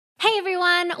Hey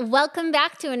everyone, welcome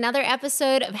back to another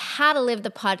episode of How to Live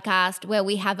the podcast, where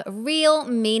we have real,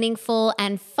 meaningful,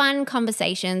 and fun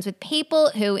conversations with people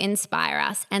who inspire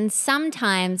us, and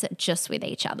sometimes just with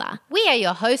each other. We are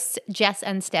your hosts, Jess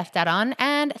and Steph Dadon,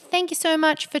 and thank you so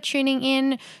much for tuning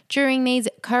in during these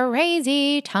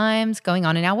crazy times going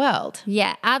on in our world.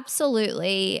 Yeah,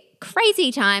 absolutely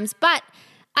crazy times, but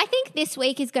I think this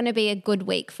week is going to be a good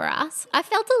week for us. I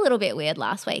felt a little bit weird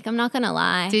last week, I'm not going to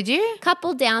lie. Did you?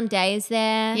 Couple down days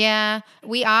there. Yeah,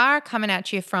 we are coming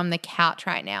at you from the couch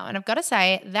right now, and I've got to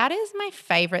say that is my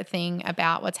favorite thing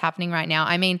about what's happening right now.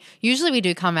 I mean, usually we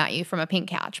do come at you from a pink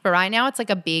couch, but right now it's like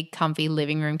a big, comfy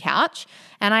living room couch,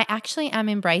 and I actually am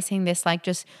embracing this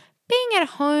just being at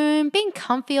home, being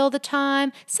comfy all the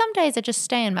time. Some days I just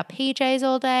stay in my PJs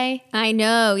all day. I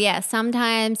know, yeah.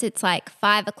 Sometimes it's like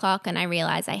 5 o'clock and I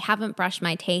realize I haven't brushed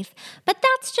my teeth, but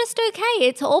that's just okay.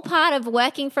 It's all part of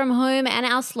working from home and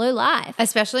our slow life.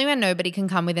 Especially when nobody can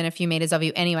come within a few meters of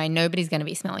you anyway. Nobody's going to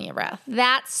be smelling your breath.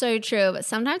 That's so true, but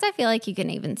sometimes I feel like you can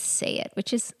even see it,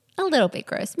 which is a little bit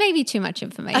gross, maybe too much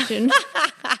information.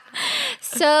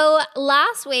 So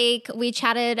last week we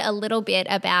chatted a little bit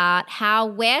about how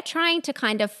we're trying to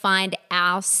kind of find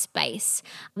our space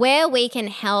where we can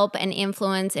help and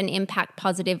influence and impact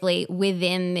positively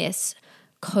within this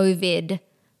COVID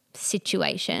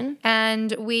situation.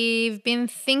 And we've been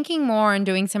thinking more and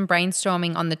doing some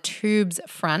brainstorming on the tubes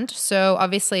front. So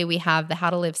obviously we have the How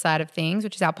to Live side of things,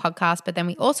 which is our podcast, but then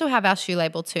we also have our shoe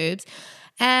label tubes.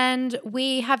 And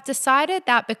we have decided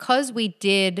that because we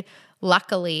did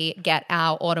luckily get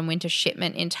our autumn-winter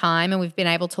shipment in time and we've been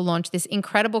able to launch this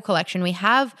incredible collection, we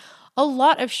have a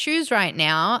lot of shoes right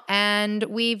now, and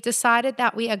we've decided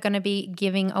that we are going to be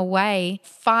giving away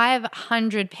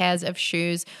 500 pairs of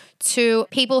shoes to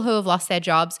people who have lost their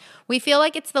jobs. We feel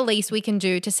like it's the least we can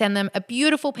do to send them a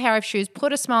beautiful pair of shoes,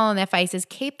 put a smile on their faces,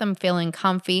 keep them feeling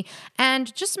comfy,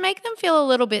 and just make them feel a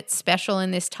little bit special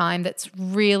in this time that's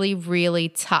really, really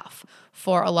tough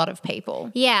for a lot of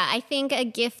people. Yeah, I think a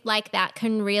gift like that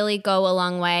can really go a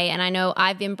long way. And I know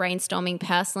I've been brainstorming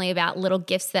personally about little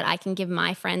gifts that I can give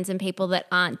my friends and people that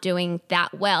aren't doing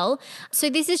that well. So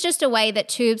this is just a way that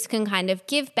Tubes can kind of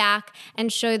give back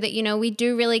and show that, you know, we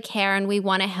do really care and we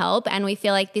want to help. And we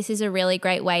feel like this is a really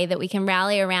great way that we can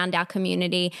rally around our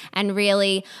community and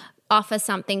really offer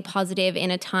something positive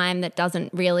in a time that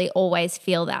doesn't really always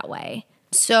feel that way.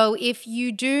 So if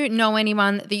you do know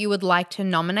anyone that you would like to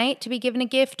nominate to be given a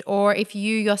gift, or if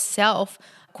you yourself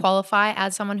qualify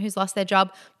as someone who's lost their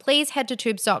job, please head to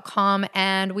tubes.com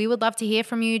and we would love to hear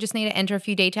from you. Just need to enter a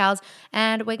few details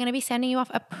and we're going to be sending you off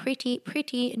a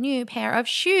pretty new pair of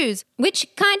shoes. Which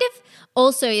kind of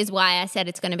also is why I said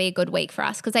it's going to be a good week for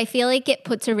us, because I feel like it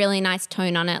puts a really nice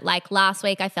tone on it. Like last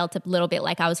week I felt a little bit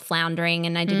like I was floundering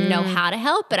and I didn't know how to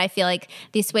help, but I feel like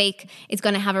this week is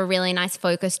going to have a really nice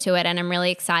focus to it, and I'm really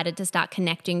excited to start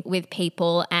connecting with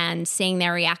people and seeing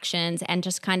their reactions and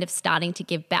just kind of starting to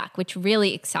give back, which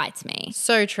really excites me.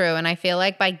 So true. And I feel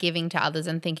like by giving to others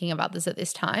and thinking of others at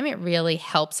this time, it really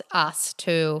helps us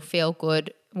to feel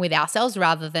good with ourselves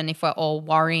rather than if we're all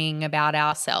worrying about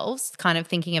ourselves, kind of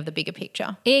thinking of the bigger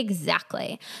picture.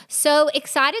 Exactly. So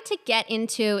excited to get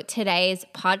into today's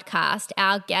podcast.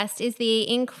 Our guest is the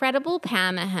incredible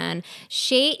Pam Ahern.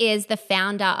 She is the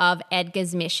founder of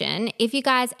Edgar's Mission. If you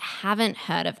guys haven't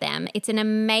heard of them, it's an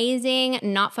amazing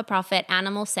not-for-profit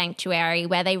animal sanctuary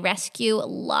where they rescue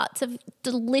lots of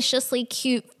deliciously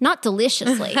cute, not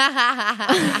deliciously,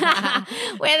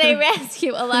 where they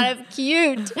rescue a lot of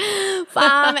cute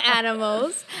farm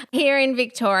animals here in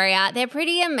Victoria. They're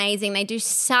pretty amazing. They do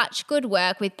such good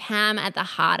work with Pam at the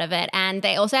heart of it. And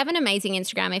they also have an amazing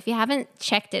Instagram. If you haven't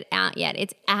checked it out yet,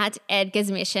 it's at Edgar's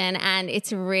Mission, and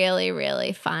it's really,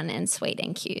 really fun and sweet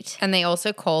and cute. And they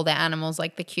also call their animals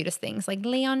like the cutest things, like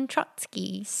Leon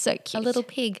Trotsky. So cute. A little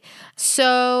pig.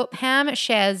 So Pam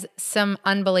shares some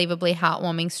unbelievably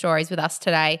heartwarming stories with us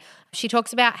today. She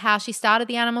talks about how she started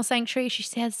the animal sanctuary.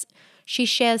 She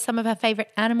shares some of her favorite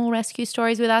animal rescue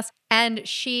stories with us. And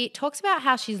she talks about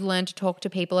how she's learned to talk to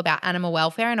people about animal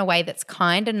welfare in a way that's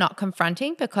kind and not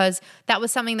confronting, because that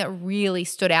was something that really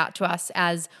stood out to us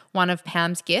as one of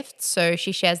Pam's gifts. So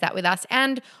she shares that with us,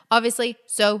 and obviously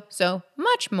so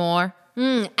much more.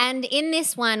 And in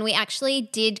this one, we actually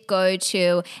did go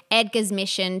to Edgar's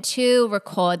Mission to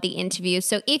record the interview.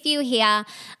 So if you hear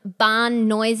barn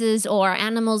noises or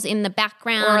animals in the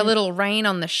background, or a little rain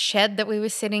on the shed that we were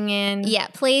sitting in, yeah,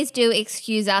 please do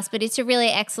excuse us. But it's a really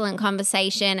excellent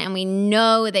conversation, and we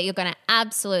know that you're going to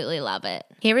absolutely love it.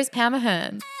 Here is Pam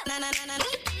Ahern.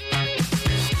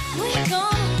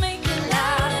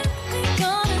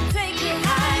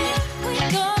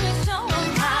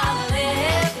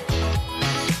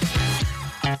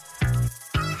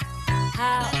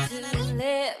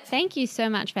 Thank you so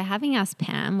much for having us,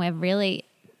 Pam. We're really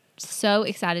so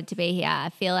excited to be here. I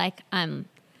feel like I'm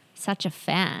such a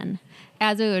fan.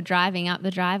 As we were driving up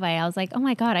the driveway, I was like, oh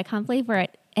my God, I can't believe we're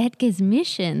at Edgar's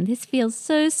Mission. This feels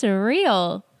so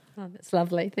surreal. Oh, that's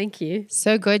lovely. Thank you.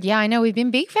 So good. Yeah, I know. We've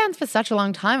been big fans for such a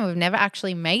long time. We've never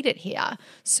actually made it here.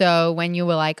 So when you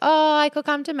were like, oh, I could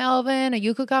come to Melbourne or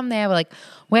you could come there, we're like,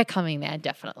 we're coming there,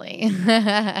 definitely.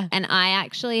 And I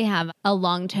actually have a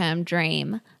long-term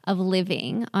dream of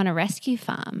living on a rescue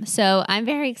farm. So I'm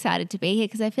very excited to be here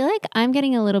because I feel like I'm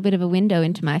getting a little bit of a window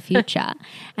into my future.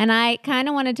 And I kind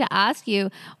of wanted to ask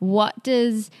you, what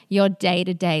does your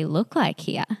day-to-day look like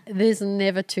here? There's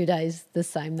never 2 days the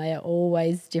same. They are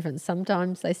always different.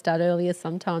 Sometimes they start earlier,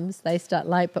 sometimes they start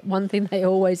late, but one thing, they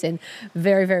always end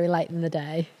very, very late in the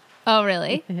day. Oh,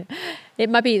 really? It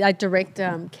might be I direct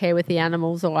care with the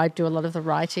animals, or I do a lot of the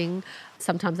writing.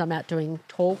 Sometimes I'm out doing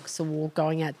talks or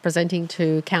going out presenting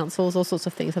to councils, all sorts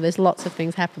of things. So there's lots of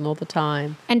things happen all the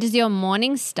time. And does your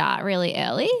morning start really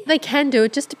early? They can do.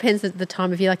 It just depends at the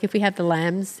time of year. Like if we have the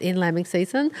lambs in lambing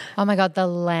season. Oh my God, the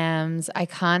lambs. I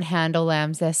can't handle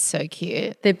lambs. They're so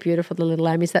cute. They're beautiful, the little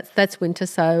lammies. That's winter,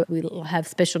 so we'll have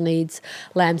special needs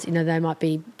lambs. You know, they might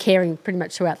be caring pretty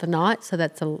much throughout the night, so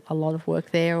that's a lot of work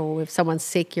there. Or if someone's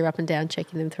sick, you're up and down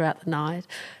checking them throughout the night.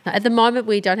 At the moment,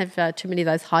 we don't have too many of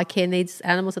those high care needs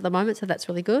animals at the moment, so that's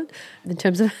really good in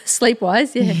terms of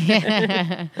sleep-wise.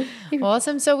 Yeah.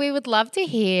 Awesome. So we would love to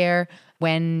hear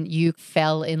when you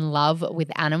fell in love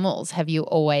with animals. Have you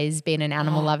always been an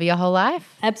animal lover your whole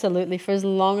life? Absolutely. For as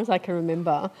long as I can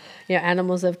remember, you know,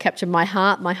 animals have captured my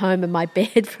heart, my home and my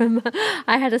bed.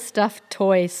 I had a stuffed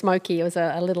toy, Smokey. It was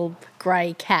a little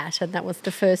grey cat, and that was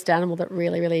the first animal that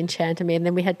really, really enchanted me. And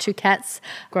then we had 2 cats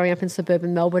growing up in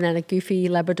suburban Melbourne, and a goofy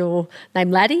Labrador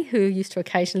named Laddie, who used to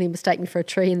occasionally mistake me for a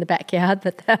tree in the backyard,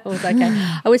 but that was okay.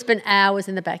 I would spend hours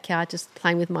in the backyard just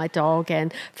playing with my dog,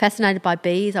 and fascinated by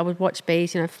bees. I would watch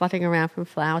bees, you know, fluttering around from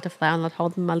flower to flower, and I'd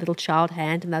hold them in my little child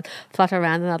hand and they'd flutter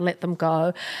around and I'd let them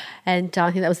go. And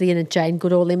I think that was the inner Jane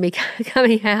Goodall in me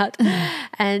coming out.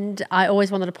 And I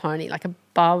always wanted a pony, like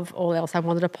above all else, I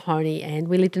wanted a pony. And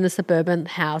we lived in a suburban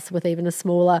house with even a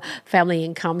smaller family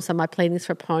income, so my pleadings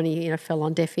for a pony, you know, fell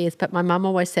on deaf ears. But my mum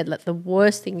always said, look, the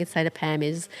worst thing you can say to Pam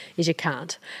is you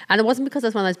can't. And it wasn't because I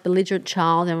was one of those belligerent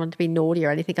child and I wanted to be naughty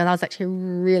or anything. I was actually a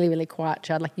really, really quiet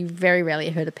child. Like, you very rarely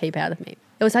heard a peep out of me.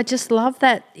 I just love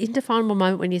that indefinable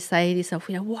moment when you say to yourself,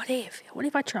 you know, what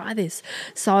if I try this?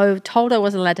 So told I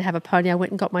wasn't allowed to have a pony, I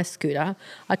went and got my scooter.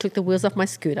 I took the wheels off my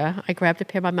scooter. I grabbed a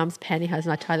pair of my mum's pantyhose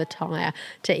and I tied the tyre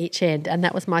to each end. And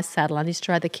that was my saddle. I used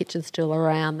to ride the kitchen stool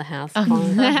around the house.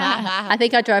 I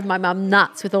think I drove my mum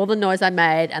nuts with all the noise I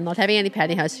made and not having any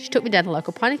pantyhose. She took me down to the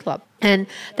local pony club. And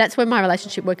that's when my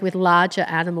relationship working with larger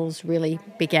animals really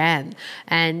began.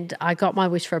 And I got my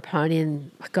wish for a pony,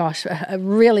 and gosh, I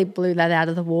really blew that out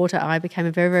of the water. I became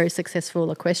a very, very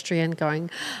successful equestrian, going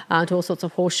to all sorts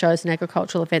of horse shows and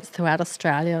agricultural events throughout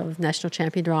Australia. I was national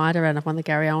champion rider, and I've won the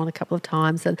Gary Owen a couple of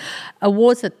times, and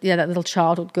awards that, you know, that little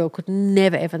childhood girl could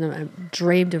never ever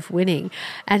dreamed of winning.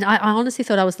 And I honestly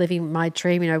thought I was living my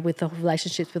dream, you know, with the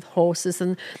relationships with horses.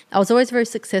 And I was always very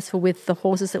successful with the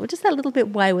horses that were just that little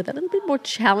bit wayward, that little bit more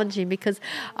challenging, because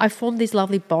I formed these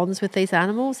lovely bonds with these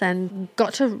animals and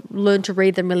got to learn to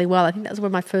read them really well. I think that was where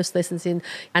my first lessons in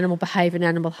animal behaviour and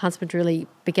animal husbandry really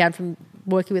began, from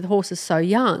working with horses so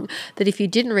young that if you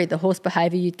didn't read the horse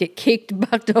behaviour, you'd get kicked,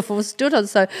 bucked off or stood on.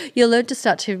 So you learn to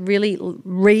start to really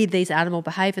read these animal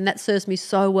behaviour, and that serves me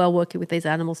so well working with these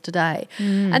animals today.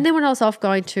 And then when I was off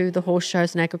going to the horse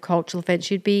shows and agricultural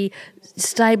events, you'd be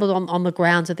stabled on the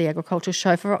grounds of the agricultural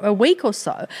show for a week or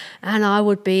so, and I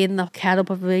would be in the cattle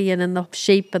pavilion and the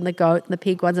sheep and the goat and the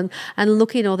pig ones, and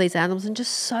looking at all these animals and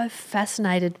just so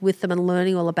fascinated with them and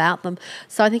learning all about them.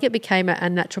 So I think it became a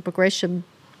natural progression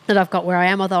that I've got where I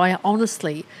am, although I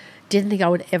honestly didn't think I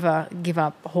would ever give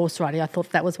up horse riding. I thought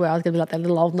that was where I was going to be like that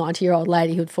little old 90-year-old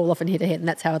lady who'd fall off and hit her head, and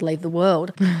that's how I'd leave the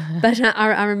world. But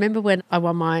I remember when I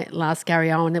won my last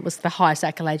Gary Owen, it was the highest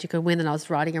accolade you could win, and I was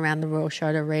riding around the Royal Show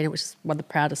Arena, which is one of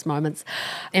the proudest moments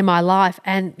in my life,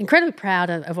 and incredibly proud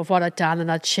of what I'd done and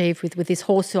achieved with this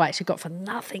horse who I actually got for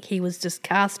nothing. He was just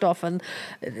cast off and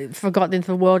forgotten into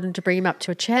the world, and to bring him up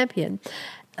to a champion.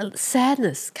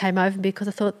 Sadness came over me because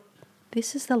I thought,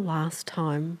 this is the last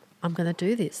time I'm going to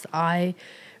do this. I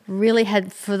really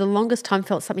had, for the longest time,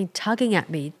 felt something tugging at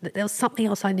me, that there was something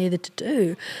else I needed to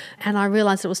do. And I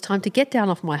realised it was time to get down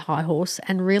off my high horse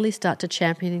and really start to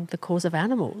champion the cause of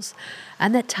animals.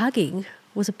 And that tugging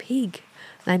was a pig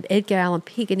named Edgar Allan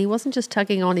Pig. And he wasn't just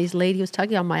tugging on his lead, he was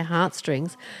tugging on my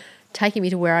heartstrings taking me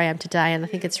to where I am today. And I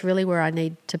think it's really where I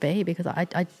need to be because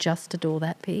I just adore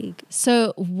that pig.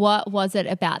 So what was it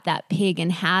about that pig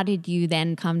and how did you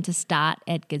then come to start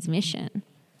Edgar's Mission?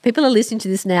 People are listening to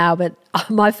this now, but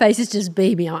my face is just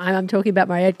beaming. I'm talking about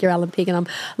my Edgar Allan pig and I'm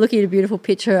looking at a beautiful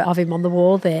picture of him on the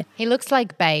wall there. He looks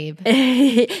like Babe.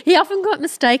 He often got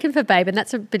mistaken for Babe, and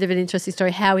that's a bit of an interesting story,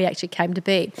 how he actually came to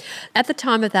be. At the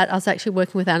time of that, I was actually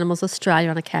working with Animals Australia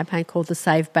on a campaign called the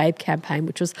Save Babe campaign,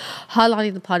 which was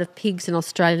highlighting the plight of pigs in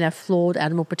Australia and our flawed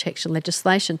animal protection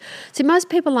legislation. See, most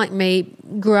people like me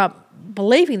grew up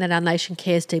believing that our nation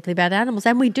cares deeply about animals,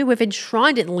 and we do. We've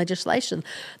enshrined it in legislation.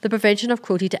 The Prevention of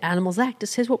Cruelty to Animals Act, it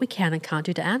says what we can and can't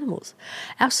do to animals.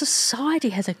 Our society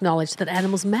has acknowledged that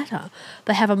animals matter.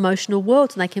 They have emotional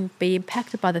worlds and they can be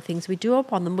impacted by the things we do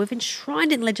upon them. We've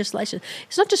enshrined it in legislation.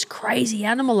 It's not just crazy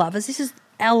animal lovers. This is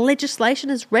our legislation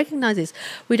has recognised this.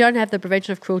 We don't have the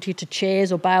prevention of cruelty to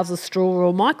chairs or bales of straw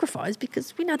or microphones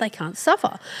because we know they can't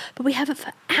suffer. But we have it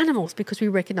for animals because we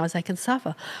recognise they can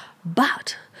suffer.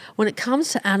 But when it comes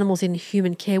to animals in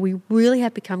human care, we really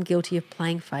have become guilty of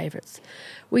playing favourites.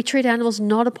 We treat animals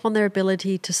not upon their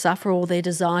ability to suffer or their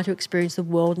desire to experience the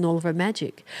world and all of our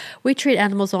magic. We treat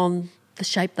animals on the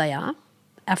shape they are,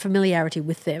 our familiarity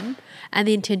with them, and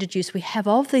the intended use we have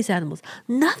of these animals.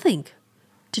 Nothing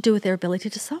to do with their ability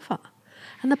to suffer.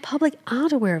 And the public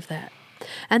aren't aware of that.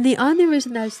 And the only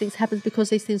reason those things happen is because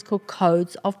these things are called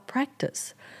codes of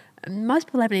practice. And most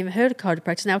people haven't even heard of code of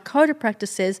practice. Now, a code of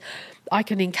practice says I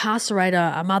can incarcerate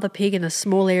a mother pig in a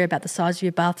small area about the size of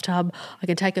your bathtub. I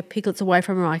can take her piglets away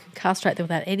from her. I can castrate them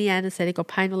without any anaesthetic or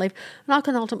pain relief. And I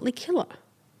can ultimately kill her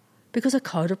because a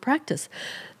code of practice.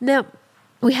 Now,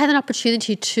 we had an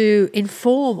opportunity to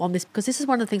inform on this because this is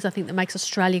one of the things I think that makes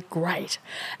Australia great.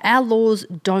 Our laws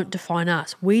don't define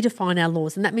us. We define our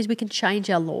laws, and that means we can change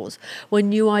our laws when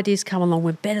new ideas come along,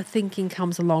 when better thinking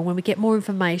comes along, when we get more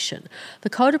information.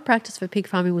 The Code of Practice for Pig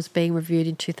Farming was being reviewed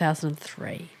in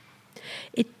 2003.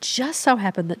 It just so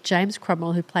happened that James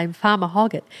Cromwell, who played Farmer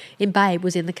Hoggett in Babe,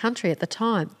 was in the country at the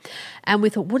time. And we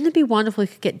thought, wouldn't it be wonderful if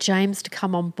we could get James to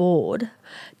come on board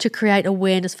to create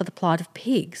awareness for the plight of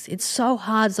pigs? It's so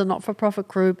hard as a not-for-profit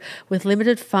group with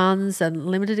limited funds and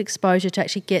limited exposure to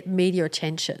actually get media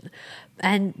attention.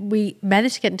 And we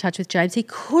managed to get in touch with James. He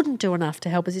couldn't do enough to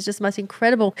help us. He's just the most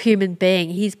incredible human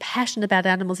being. He's passionate about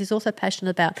animals. He's also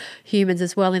passionate about humans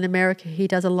as well. In America, he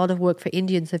does a lot of work for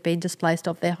Indians who have been displaced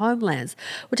off their homelands,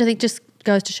 which I think just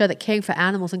goes to show that caring for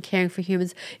animals and caring for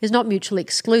humans is not mutually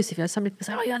exclusive. You know, some people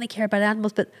say, oh, you only care about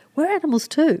animals, but we're animals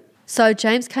too. So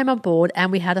James came on board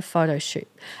and we had a photo shoot.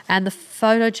 And the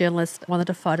photojournalist wanted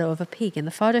a photo of a pig in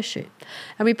the photo shoot.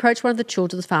 And we approached one of the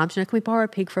children's farms, can we borrow a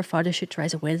pig for a photo shoot to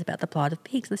raise awareness about the plight of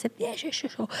pigs? And they said, yeah,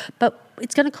 sure. But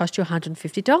it's going to cost you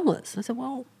 $150. And I said,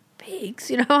 well, pigs,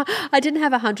 I didn't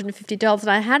have $150 and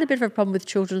I had a bit of a problem with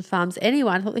children's farms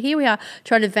anyway. I thought, here we are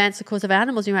trying to advance the cause of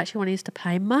animals. You actually wanting us to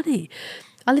pay money.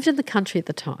 I lived in the country at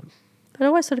the time. But I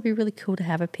always thought it'd be really cool to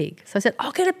have a pig. So I said,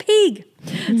 I'll get a pig.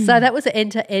 So that was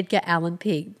Enter Edgar Allan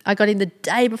pig. I got him the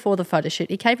day before the photo shoot.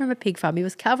 He came from a pig farm. He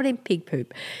was covered in pig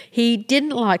poop. He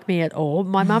didn't like me at all.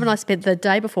 My mum and I spent the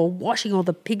day before washing all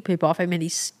the pig poop off him and he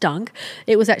stunk.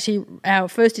 It was actually our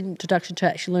first introduction to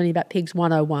actually learning about pigs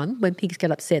 101. When pigs get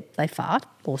upset, they fart.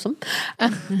 Awesome.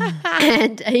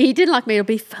 And he didn't like me.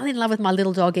 He fell in love with my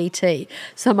little dog E.T.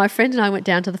 So my friend and I went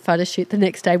down to the photo shoot the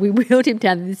next day. We wheeled him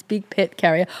down in this big pet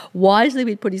carrier. Wisely,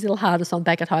 we'd put his little harness on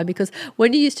back at home because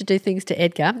when you used to do things to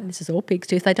Edgar, and this is all pigs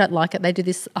do, if they don't like it, they do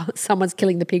this, someone's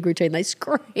killing the pig routine. They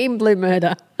scream blue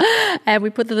murder. And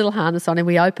we put the little harness on and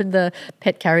we opened the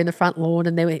pet carrier in the front lawn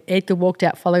and then Edgar walked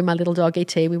out following my little dog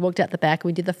E.T. We walked out the back and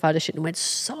we did the photo shoot and it went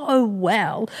so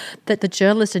well that the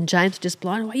journalist and James were just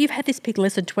blown away. You've had this pig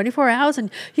less than 24 hours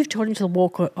and you've taught him to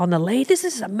walk on the lead. This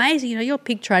is amazing. You're a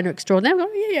pig trainer extraordinary. I'm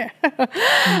going, yeah.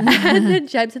 And then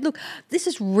James said, look, this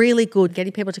is really good,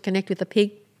 getting people to connect with the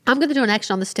pig. I'm going to do an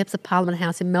action on the steps of Parliament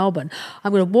House in Melbourne.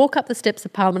 I'm going to walk up the steps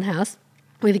of Parliament House.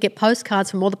 We're going to get postcards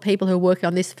from all the people who are working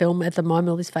on this film at the moment,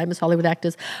 all these famous Hollywood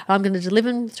actors. I'm going to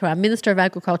deliver them to our Minister of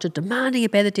Agriculture demanding a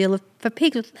better deal for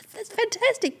pigs. That's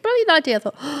fantastic. Brilliant idea. I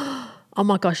thought, oh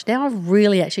my gosh, now I've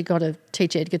really actually got to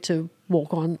teach Edgar to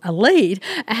walk on a lead.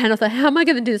 And I thought, how am I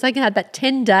going to do this? I had about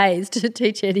 10 days to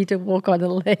teach Eddie to walk on a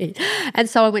lead. And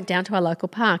so I went down to our local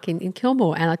park in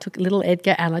Kilmore and I took little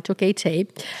Edgar and I took E.T.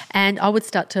 and I would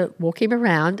start to walk him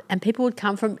around and people would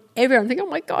come from everywhere and think, oh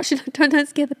my gosh, don't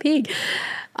scare the pig.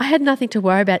 I had nothing to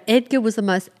worry about. Edgar was the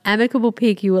most amicable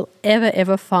pig you will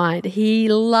ever find. He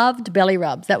loved belly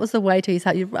rubs. That was the way to his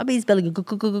heart. You'd rub his belly,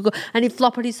 and he'd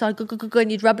flop on his side,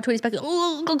 and you'd rub between his back,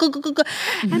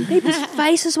 and people's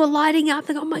faces were lighting lighting up.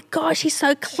 They go, oh my gosh, he's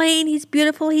so clean, he's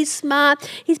beautiful, he's smart,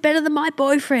 he's better than my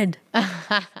boyfriend.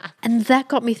 And that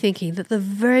got me thinking that the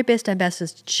very best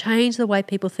ambassadors to change the way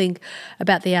people think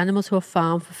about the animals who are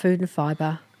farmed for food and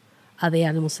fibre are the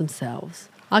animals themselves.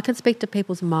 I can speak to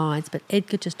people's minds, but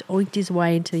Edgar just oinked his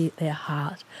way into their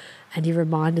heart, and he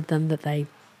reminded them that they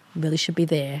really should be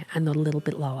there and not a little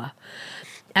bit lower.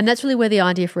 And that's really where the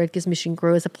idea for Edgar's mission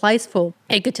grew, as a place for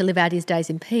Edgar to live out his days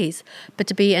in peace, but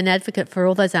to be an advocate for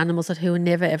all those animals who are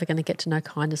never, ever going to get to know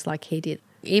kindness like he did.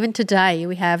 Even today,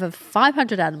 we have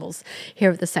 500 animals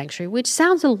here at the sanctuary, which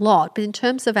sounds a lot, but in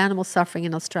terms of animal suffering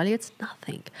in Australia, it's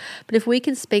nothing. But if we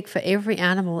can speak for every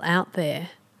animal out there,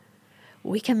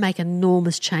 we can make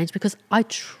enormous change, because I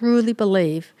truly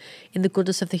believe in the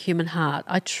goodness of the human heart.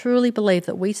 I truly believe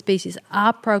that we species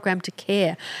are programmed to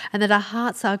care and that our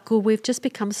hearts are good. We've just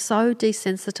become so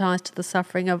desensitized to the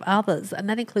suffering of others, and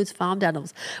that includes farmed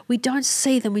animals. We don't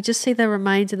see them. We just see their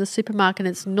remains in the supermarket, and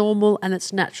it's normal and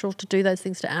it's natural to do those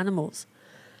things to animals.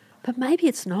 But maybe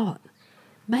it's not.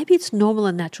 Maybe it's normal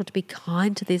and natural to be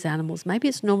kind to these animals. Maybe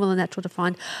it's normal and natural to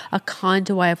find a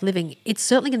kinder way of living. It's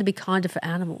certainly going to be kinder for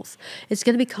animals. It's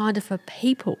going to be kinder for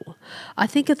people. I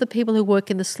think of the people who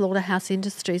work in the slaughterhouse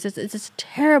industries. It's a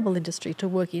terrible industry to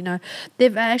work in.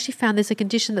 They've actually found there's a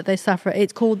condition that they suffer.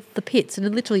 It's called the PITS, and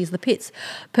it literally is the PITS,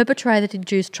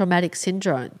 perpetrator-induced traumatic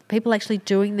syndrome. People actually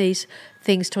doing these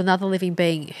things to another living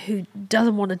being who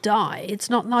doesn't want to die. It's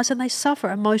not nice, and they suffer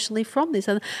emotionally from this,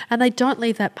 and they don't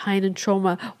leave that pain and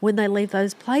trauma when they leave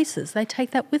those places. They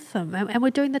take that with them, and we're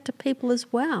doing that to people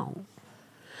as well.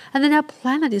 And then our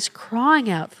planet is crying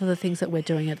out for the things that we're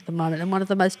doing at the moment, and one of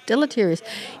the most deleterious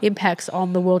impacts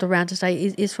on the world around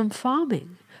today is from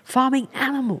farming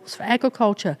animals for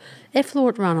agriculture,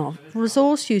 effluent runoff,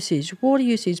 resource usage, water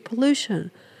usage, pollution,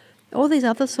 all these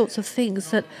other sorts of things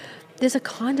that there's a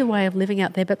kinder way of living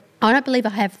out there, but I don't believe I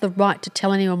have the right to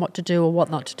tell anyone what to do or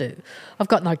what not to do. I've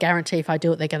got no guarantee if I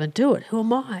do it, they're going to do it. Who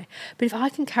am I? But if I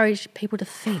can encourage people to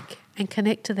think and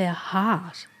connect to their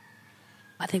heart,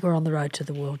 I think we're on the road to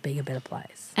the world being a better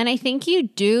place. And I think you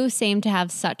do seem to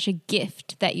have such a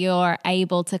gift that you're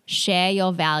able to share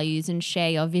your values and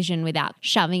share your vision without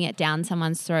shoving it down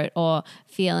someone's throat or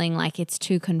feeling like it's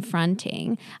too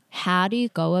confronting. How do you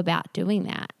go about doing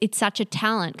that? It's such a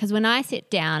talent, because when I sit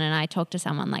down and I talk to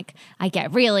someone, like, I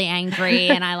get really angry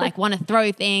and I want to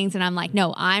throw things, and I'm like,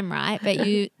 no, I'm right. But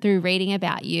you, through reading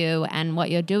about you and what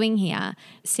you're doing here,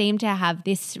 seem to have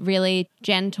this really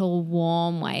gentle,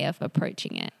 warm way of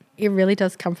approaching it. It really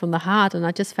does come from the heart. And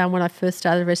I just found when I first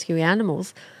started rescuing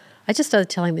animals, I just started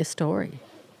telling their story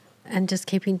and just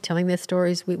telling their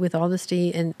stories with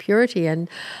honesty and purity. And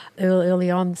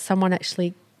early on, someone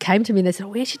actually came to me and they said,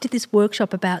 we actually did this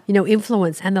workshop about,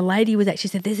 influence. And the lady was actually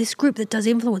said, there's this group that does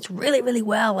influence really, really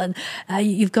well. And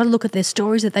you've got to look at their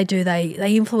stories that they do.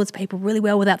 They influence people really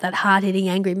well without that hard-hitting,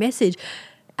 angry message.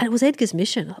 And it was Edgar's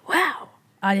mission. Wow.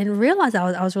 I didn't realise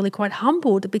I was really quite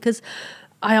humbled, because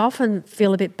I often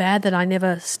feel a bit bad that I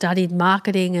never studied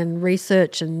marketing and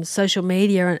research and social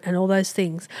media and all those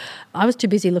things. I was too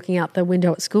busy looking out the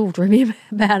window at school dreaming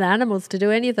about animals to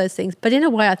do any of those things. But in a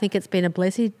way, I think it's been a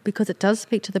blessing, because it does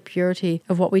speak to the purity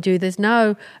of what we do. There's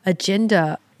no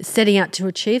agenda setting out to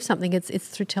achieve something. It's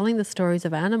through telling the stories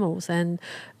of animals, and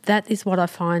that is what I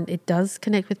find it does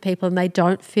connect with people, and they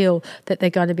don't feel that they're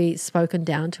going to be spoken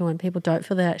down to, and people don't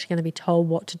feel they're actually going to be told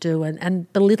what to do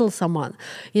and belittle someone.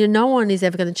 No one is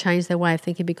ever going to change their way of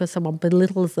thinking because someone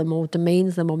belittles them or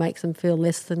demeans them or makes them feel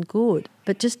less than good.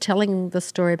 But just telling the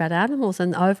story about animals,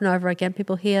 and over again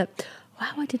people hear,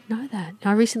 wow, I didn't know that.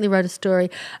 I recently wrote a story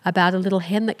about a little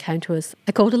hen that came to us.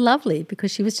 I called her Lovely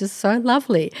because she was just so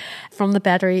lovely. From the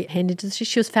Battery Hen Industry,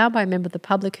 she was found by a member of the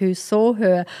public who saw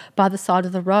her by the side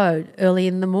of the road early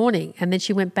in the morning, and then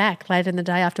she went back later in the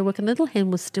day after work, and the little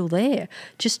hen was still there,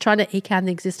 just trying to eke out an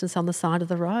existence on the side of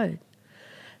the road.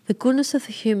 The goodness of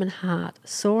the human heart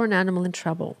saw an animal in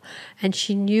trouble, and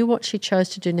she knew what she chose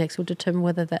to do next would determine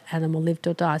whether that animal lived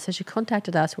or died. So she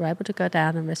contacted us. We were able to go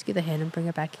down and rescue the hen and bring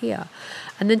her back here.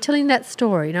 And then telling that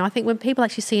story, I think when people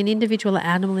actually see an individual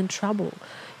animal in trouble,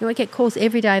 I get calls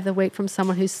every day of the week from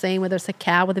someone who's seen whether it's a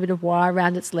cow with a bit of wire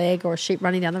around its leg or a sheep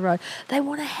running down the road. They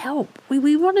want to help.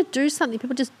 We want to do something.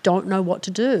 People just don't know what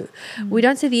to do. We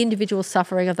don't see the individual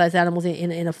suffering of those animals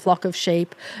in a flock of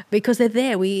sheep because they're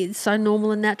there. It's so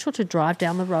normal and natural to drive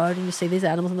down the road and you see these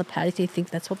animals on the paddock and you think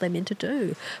that's what they're meant to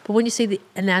do. But when you see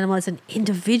an animal as an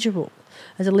individual,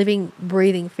 as a living,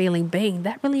 breathing, feeling being,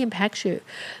 that really impacts you.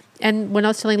 And when I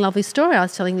was telling Lovely's story, I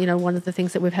was telling, one of the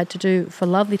things that we've had to do for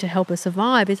Lovely to help her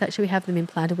survive is actually we have them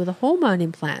implanted with a hormone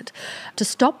implant to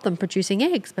stop them producing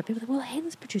eggs. But people think, well,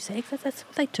 hens produce eggs. That's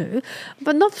what they do.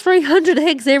 But not 300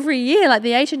 eggs every year. Like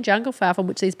the Asian jungle fowl from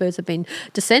which these birds have been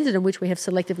descended and which we have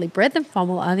selectively bred them from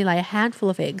will only lay a handful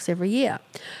of eggs every year.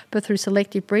 But through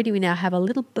selective breeding, we now have a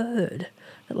little bird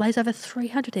that lays over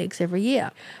 300 eggs every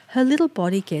year. Her little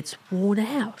body gets worn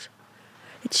out.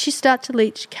 She starts to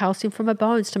leach calcium from her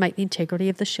bones to make the integrity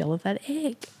of the shell of that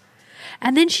egg.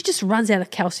 And then she just runs out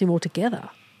of calcium altogether.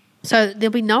 So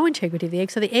there'll be no integrity of the egg.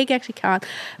 So the egg actually can't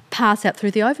pass out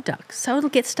through the oviduct. So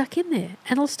it'll get stuck in there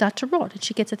and it'll start to rot. And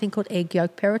she gets a thing called egg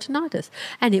yolk peritonitis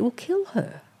and it will kill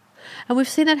her. And we've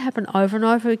seen that happen over and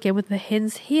over again with the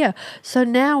hens here. So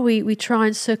now we try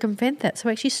and circumvent that. So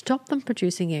we actually stop them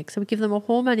producing eggs. So we give them a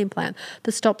hormone implant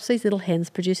that stops these little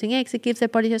hens producing eggs. It gives their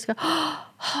body just go,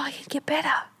 I can get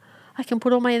better. I can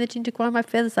put all my energy into growing my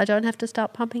feathers. I don't have to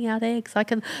start pumping out eggs. I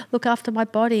can look after my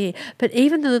body. But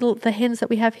even the hens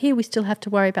that we have here, we still have to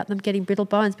worry about them getting brittle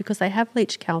bones because they have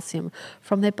leached calcium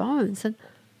from their bones. And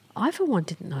I, for one,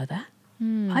 didn't know that.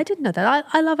 I didn't know that.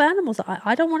 I love animals.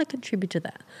 I don't want to contribute to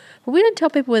that. But we don't tell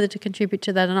people whether to contribute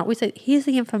to that or not. We say, here's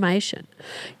the information.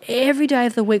 Every day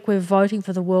of the week we're voting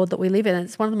for the world that we live in. And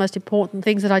it's one of the most important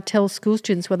things that I tell school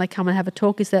students when they come and have a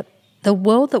talk is that the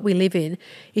world that we live in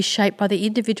is shaped by the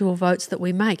individual votes that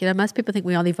we make. Most people think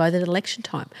we only vote at election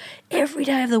time. Every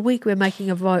day of the week we're making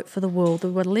a vote for the world that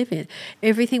we want to live in.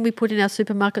 Everything we put in our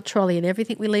supermarket trolley and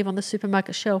everything we leave on the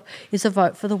supermarket shelf is a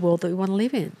vote for the world that we want to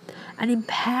live in. And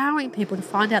empowering people to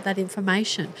find out that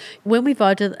information. When we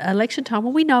vote at election time,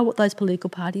 well, we know what those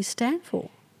political parties stand for.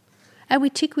 And we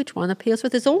tick which one appeals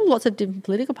with. There's all lots of different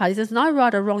political parties. There's no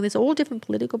right or wrong. There's all different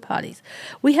political parties.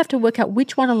 We have to work out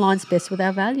which one aligns best with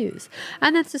our values.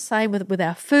 And that's the same with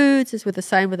our foods. It's the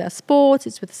same with our sports.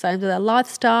 It's the same with our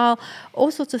lifestyle.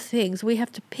 All sorts of things. We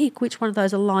have to pick which one of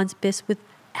those aligns best with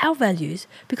our values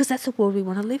because that's the world we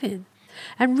want to live in.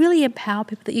 And really empower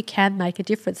people that you can make a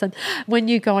difference. And when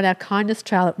you go on our kindness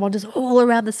trail, it wanders all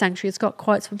around the sanctuary. It's got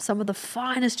quotes from some of the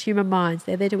finest human minds.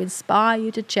 They're there to inspire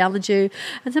you, to challenge you,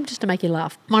 and some just to make you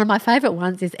laugh. One of my favourite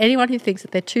ones is anyone who thinks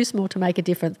that they're too small to make a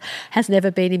difference has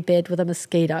never been in bed with a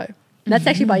mosquito. That's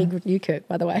actually by Ingrid Newkirk,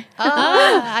 by the way. Yeah,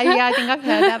 I think I've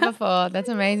heard that before. That's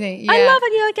amazing. Yeah. I love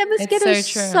it. A mosquito is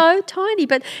so true. so tiny,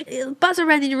 but it'll buzz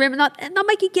around in your room and they'll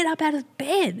make you get up out of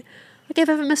bed. If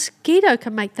a mosquito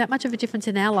can make that much of a difference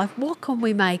in our life, what can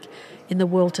we make in the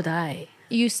world today?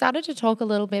 You started to talk a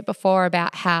little bit before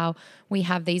about how we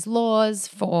have these laws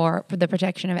for the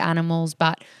protection of animals,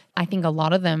 but I think a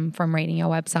lot of them from reading your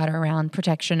website are around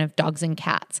protection of dogs and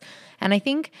cats. And I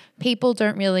think people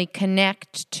don't really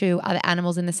connect to other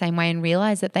animals in the same way and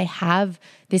realize that they have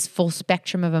this full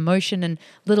spectrum of emotion and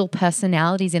little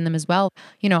personalities in them as well.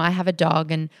 I have a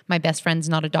dog and my best friend's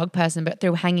not a dog person, but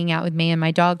through hanging out with me and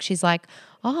my dog, she's like,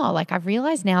 I've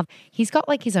realized now he's got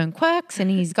his own quirks and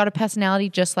he's got a personality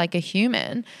just like a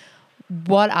human.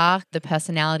 What are the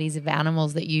personalities of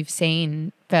animals that you've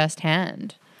seen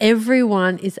firsthand?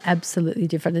 Everyone is absolutely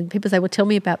different. And people say, well, tell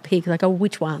me about pigs. I go,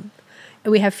 which one?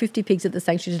 We have 50 pigs at the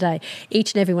sanctuary today.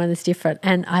 Each and every one is different.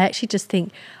 And I actually just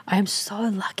think I am so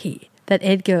lucky that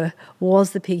Edgar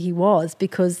was the pig he was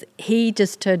because he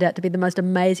just turned out to be the most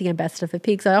amazing ambassador for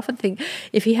pigs. I often think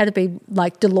if he had been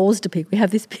like Dolores de Pig, we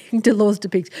have this pig, Dolores de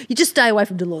Pigs, you just stay away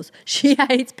from Dolores. She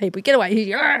hates people. Get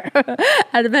away.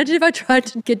 And imagine if I tried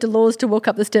to get Dolores to walk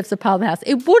up the steps of Parliament House.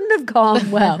 It wouldn't have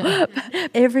gone well.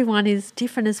 Everyone is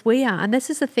different as we are. And this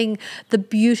is the thing, the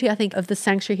beauty, I think, of the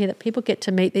sanctuary here, that people get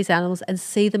to meet these animals and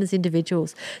see them as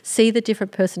individuals, see the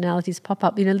different personalities pop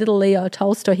up. Little Leo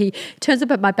Tolstoy, he turns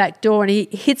up at my back door and he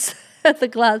hits the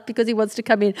glass because he wants to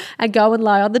come in and go and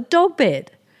lie on the dog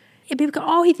bed. And people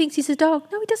go, he thinks he's a dog.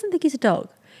 No, he doesn't think he's a dog.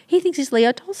 He thinks he's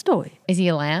Leo Tolstoy. Is he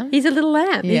a lamb? He's a little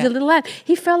lamb. Yeah. He's a little lamb.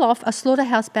 He fell off a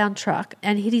slaughterhouse-bound truck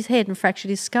and hit his head and fractured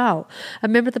his skull. A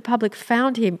member of the public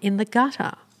found him in the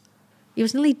gutter. He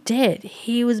was nearly dead.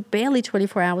 He was barely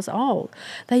 24 hours old.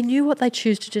 They knew what they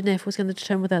choose to do next was going to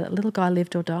determine whether that little guy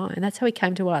lived or died. And that's how he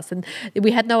came to us. And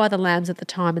we had no other lambs at the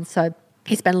time, and so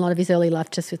he spent a lot of his early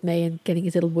life just with me and getting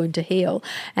his little wound to heal.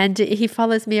 And he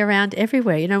follows me around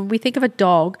everywhere. When we think of a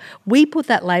dog, we put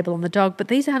that label on the dog, but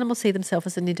these animals see themselves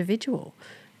as an individual.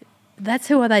 That's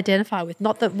who they identify with,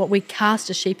 not that what we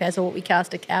cast a sheep as or what we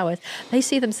cast a cow as. They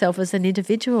see themselves as an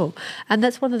individual. And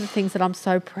that's one of the things that I'm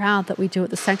so proud that we do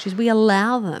at the sanctuaries. We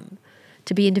allow them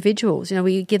to be individuals.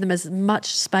 We give them as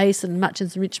much space and much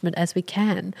enrichment as we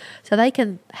can so they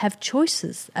can have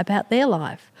choices about their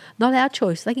life, not our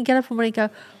choice. They can get up from morning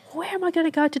and go, where am I going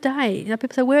to go today? People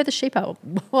say, where are the sheep? Well,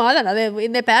 I don't know. They're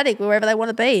in their paddock, wherever they want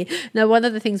to be. One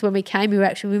of the things when we came, we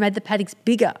made the paddocks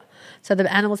bigger. So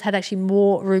the animals had actually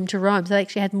more room to roam. So they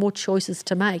actually had more choices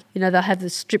to make. They'll have the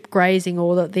strip grazing,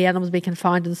 or the animals be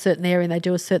confined in a certain area and they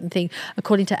do a certain thing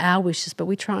according to our wishes, but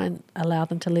we try and allow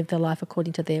them to live their life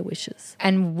according to their wishes.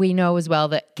 And we know as well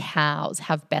that cows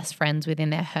have best friends within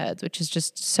their herds, which is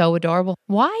just so adorable.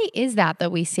 Why is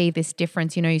that we see this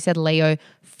difference? You said Leo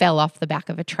fell off the back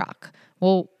of a truck.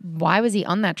 Well, why was he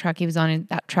on that truck? He was on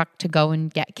that truck to go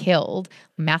and get killed,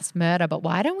 mass murder. But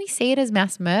why don't we see it as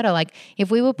mass murder? Like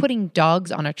if we were putting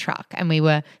dogs on a truck and we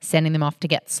were sending them off to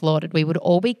get slaughtered, we would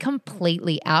all be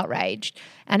completely outraged.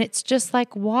 And it's just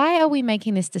like, why are we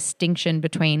making this distinction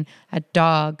between a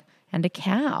dog and a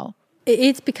cow?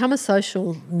 It's become a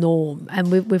social norm,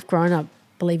 and we've grown up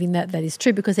believing that is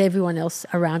true because everyone else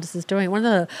around us is doing it. One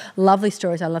of the lovely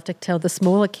stories I love to tell the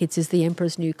smaller kids is the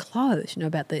Emperor's new clothes,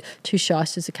 about the two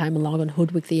shysters who came along and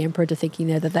hoodwinked the Emperor to thinking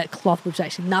that cloth, which was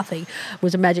actually nothing,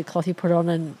 was a magic cloth he put on,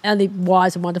 and only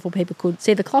wise and wonderful people could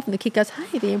see the cloth, and the kid goes,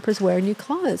 hey, the Emperor's wearing new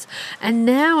clothes. And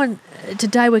now and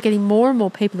today we're getting more and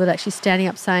more people that are actually standing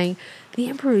up saying, the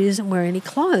Emperor isn't wearing any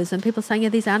clothes, and people are saying, yeah,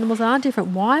 these animals are different.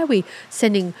 Why are we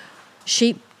sending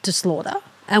sheep to slaughter?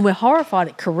 And we're horrified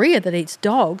at Korea that eats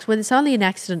dogs when it's only an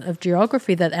accident of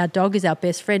geography that our dog is our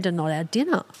best friend and not our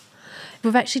dinner.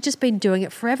 We've actually just been doing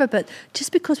it forever, but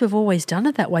just because we've always done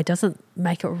it that way doesn't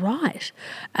make it right.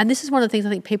 And this is one of the things I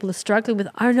think people are struggling with.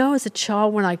 I know as a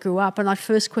child when I grew up and I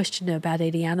first questioned about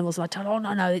eating animals, I told, oh,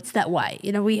 no, it's that way.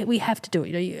 We have to do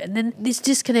it. And then this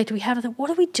disconnect we have, I thought,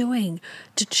 what are we doing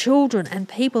to children and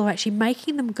people who are actually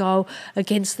making them go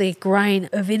against their grain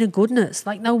of inner goodness?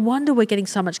 Like, no wonder we're getting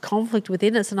so much conflict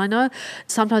within us. And I know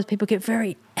sometimes people get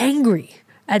very angry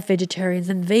at vegetarians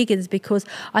and vegans because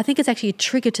I think it's actually a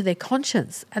trigger to their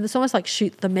conscience, and it's almost like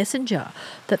shoot the messenger,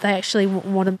 that they actually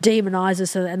want to demonise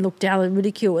us and look down and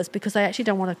ridicule us because they actually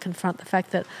don't want to confront the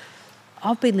fact that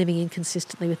I've been living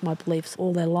inconsistently with my beliefs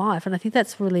all their life. And I think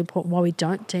that's really important, why we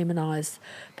don't demonise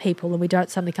people and we don't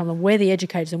suddenly come and we're the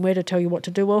educators and we're to tell you what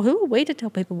to do. Well, who are we to tell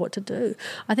people what to do?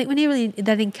 I think we need really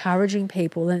that encouraging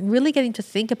people and really getting to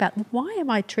think about, why am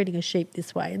I treating a sheep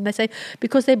this way? And they say,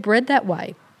 because they're bred that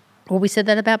way. Well, we said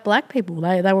that about black people.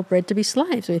 They were bred to be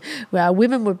slaves.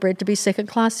 Women were bred to be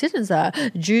second-class citizens.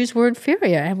 Jews were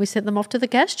inferior, and we sent them off to the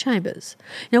gas chambers.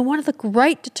 One of the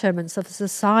great determinants of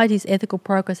society's ethical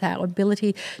progress, our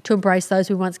ability to embrace those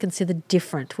we once considered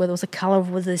different, whether it was the colour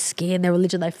of their skin, their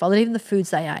religion they followed, even the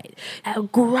foods they ate. Our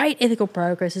great ethical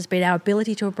progress has been our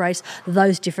ability to embrace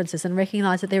those differences and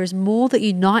recognise that there is more that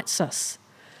unites us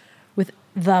with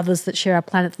the others that share our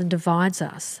planet than divides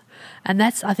us. And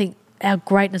that's, I think, our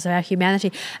greatness of our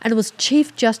humanity. And it was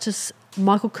Chief Justice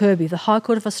Michael Kirby of the High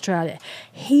Court of Australia.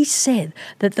 He said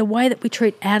that the way that we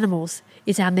treat animals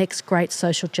is our next great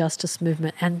social justice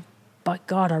movement. And by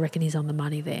God, I reckon he's on the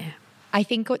money there. I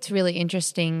think what's really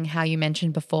interesting how you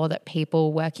mentioned before that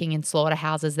people working in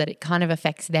slaughterhouses, that it kind of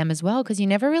affects them as well, because you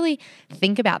never really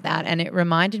think about that. And it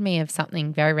reminded me of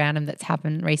something very random that's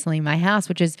happened recently in my house,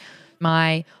 which is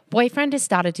my boyfriend has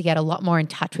started to get a lot more in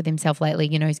touch with himself lately.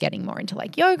 He's getting more into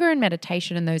like yoga and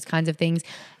meditation and those kinds of things.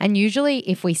 And usually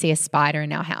if we see a spider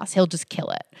in our house, he'll just kill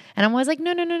it. And I'm always like,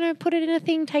 no, put it in a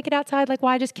thing, take it outside. Like,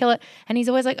 why just kill it? And he's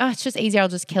always like, oh, it's just easier, I'll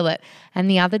just kill it. And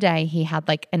the other day he had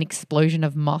like an explosion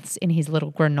of moths in his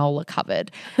little granola cupboard.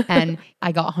 And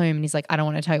I got home and he's like, I don't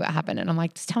want to tell you what happened. And I'm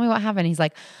like, just tell me what happened. He's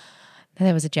like,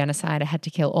 there was a genocide. I had to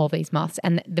kill all these moths.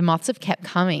 And the moths have kept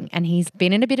coming. And he's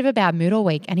been in a bit of a bad mood all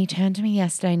week. And he turned to me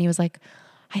yesterday and he was like,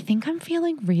 I think I'm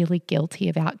feeling really guilty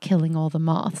about killing all the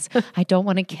moths. I don't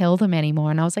want to kill them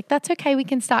anymore. And I was like, that's okay. We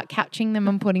can start catching them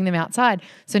and putting them outside.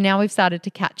 So now we've started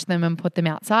to catch them and put them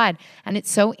outside. And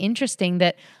it's so interesting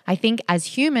that I think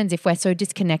as humans, if we're so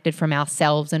disconnected from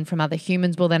ourselves and from other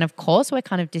humans, well, then of course we're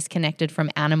kind of disconnected from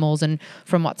animals and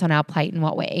from what's on our plate and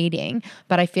what we're eating.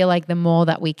 But I feel like the more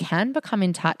that we can become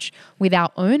in touch with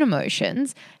our own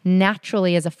emotions,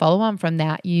 naturally as a follow-on from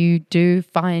that, you do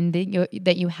find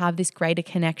that you have this greater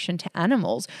connection to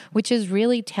animals, which is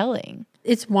really telling.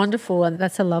 It's wonderful, and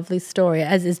that's a lovely story,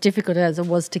 as difficult as it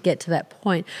was to get to that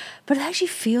point. But it actually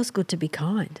feels good to be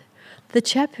kind. The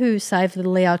chap who saved the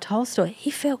Leo Tolstoy,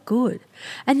 he felt good.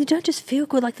 And you don't just feel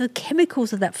good, like the chemicals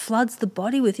that floods the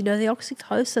body with, the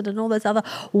oxytocin and all those other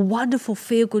wonderful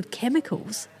feel-good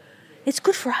chemicals. It's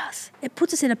good for us. It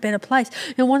puts us in a better place.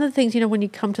 And one of the things, when you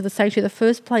come to the sanctuary, the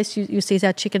first place you see is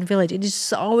our chicken village. It is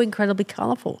so incredibly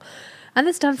colourful. And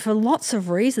it's done for lots of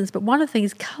reasons, but one of the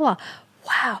things is colour.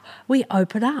 Wow, we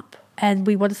open up And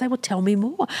we want to say, well, tell me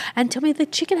more. And tell me the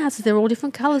chicken houses, they're all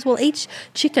different colours. Well, each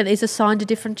chicken is assigned a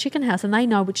different chicken house and they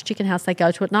know which chicken house they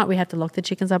go to at night. We have to lock the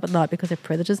chickens up at night because there are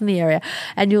predators in the area.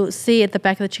 And you'll see at the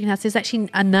back of the chicken house there's actually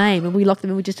a name, and we lock them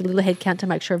in with just a little head count to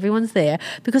make sure everyone's there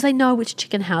because they know which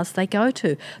chicken house they go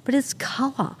to. But it's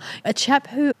colour. A chap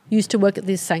who used to work at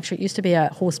this sanctuary, it used to be a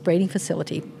horse breeding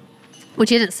facility,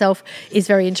 which in itself is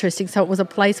very interesting. So it was a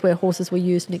place where horses were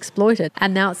used and exploited,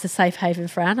 and now it's a safe haven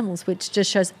for animals, which just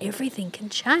shows everything can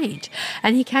change.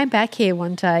 And he came back here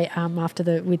one day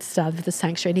after we'd started with the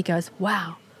sanctuary, and he goes,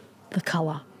 wow, the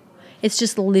colour. It's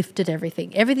just lifted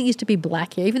everything. Everything used to be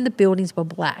black here. Even the buildings were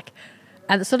black.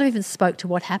 And it sort of even spoke to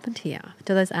what happened here,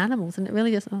 to those animals. And it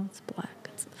really just, it's black.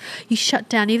 You shut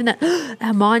down, even that,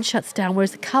 our mind shuts down,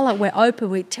 whereas the colour, we're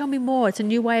open, tell me more, it's a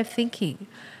new way of thinking.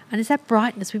 And it's that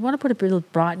brightness. We want to put a bit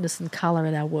of brightness and colour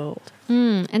in our world.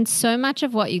 And so much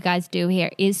of what you guys do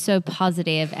here is so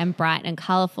positive and bright and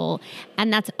colourful.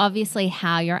 And that's obviously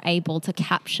how you're able to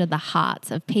capture the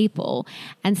hearts of people.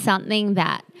 And something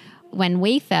that when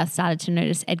we first started to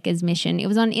notice Edgar's Mission, it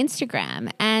was on Instagram.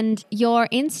 And your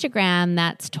Instagram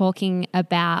that's talking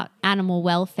about animal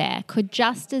welfare could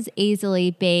just as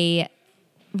easily be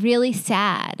really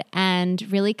sad and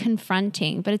really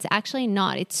confronting, but it's actually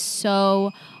not. It's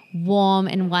so warm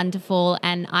and wonderful,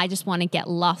 and I just want to get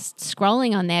lost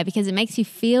scrolling on there because it makes you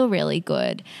feel really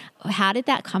good. How did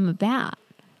that come about?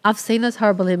 I've seen those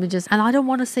horrible images and I don't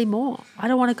want to see more. I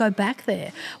don't want to go back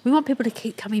there. We want people to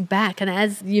keep coming back, and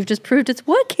as you've just proved, it's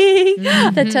working.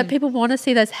 That people want to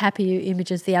see those happy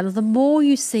images of the animals. The more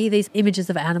you see these images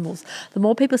of animals, the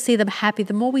more people see them happy,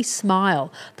 the more we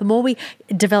smile, the more we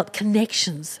develop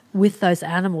connections with those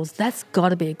animals. That's got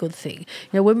to be a good thing.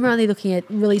 When we're only looking at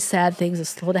really sad things, the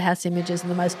slaughterhouse images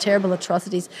and the most terrible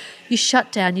atrocities, you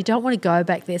shut down. You don't want to go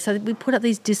back there. So we put up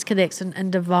these disconnects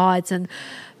and divides, and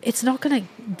it's not going to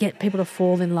get people to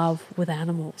fall in love with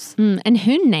animals. And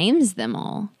who names them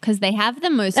all? Because they have the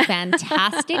most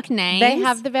fantastic names. They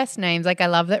have the best names. Like, I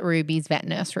love that Ruby's Vet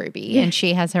Nurse Ruby, and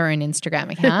she has her own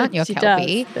Instagram account, Your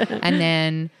Kelpie. And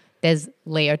then there's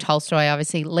Leo Tolstoy,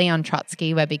 obviously. Leon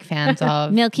Trotsky, we're big fans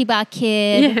of. Milky Bar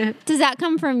Kid. Yeah. Does that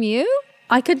come from you?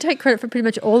 I can take credit for pretty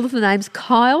much all of the names.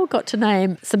 Kyle got to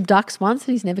name some ducks once,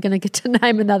 and he's never going to get to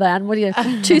name another animal.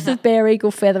 Tooth of bear,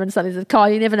 eagle, feather, and something. Kyle,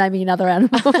 you're never naming another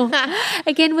animal.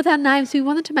 Again, with our names, we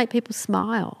wanted to make people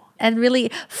smile. And really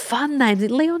fun names.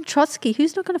 Leon Trotsky.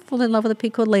 Who's not going to fall in love with a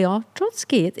pig called Leon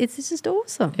Trotsky? It's just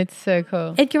awesome. It's so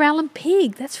cool. Edgar Allan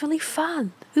Pig. That's really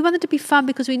fun. We wanted to be fun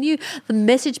because we knew the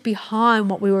message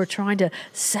behind what we were trying to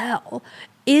sell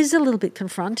is a little bit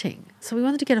confronting. So we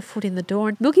wanted to get a foot in the door.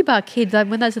 And Milky Bar Kid,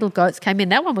 when those little goats came in,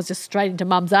 that one was just straight into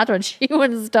Mum's udder, and she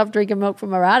wouldn't stop drinking milk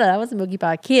from her udder. That was a Milky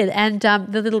Bar Kid. And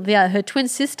her twin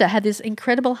sister had this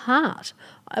incredible heart,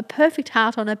 a perfect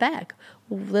heart on her back.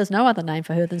 Well, there's no other name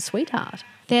for her than Sweetheart.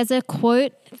 There's a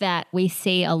quote that we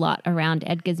see a lot around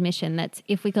Edgar's Mission that's,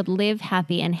 if we could live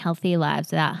happy and healthy lives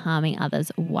without harming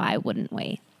others, why wouldn't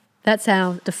we? That's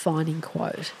our defining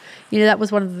quote. That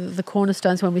was one of the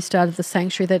cornerstones when we started the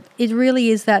sanctuary, that it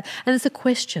really is that. And it's a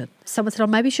question. Someone said,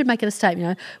 maybe you should make it a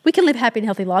statement. We can live happy and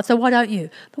healthy lives, so why don't you?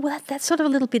 But that's sort of a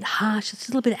little bit harsh. It's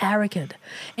a little bit arrogant.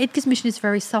 Edgar's Mission is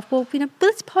very soft. Well, but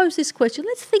let's pose this question.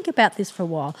 Let's think about this for a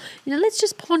while. Let's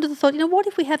just ponder the thought, what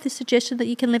if we have this suggestion that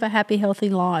you can live a happy, healthy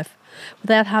life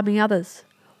without harming others?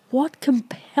 What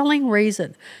compelling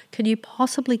reason can you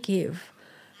possibly give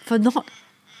for not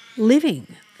living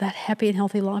that happy and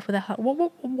healthy life without heart?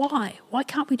 Why? Why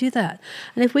can't we do that?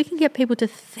 And if we can get people to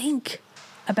think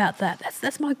about that,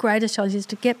 that's my greatest challenge, is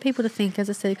to get people to think. As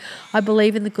I said, I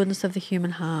believe in the goodness of the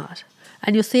human heart.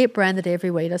 And you'll see it branded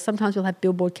everywhere. Sometimes we'll have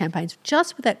billboard campaigns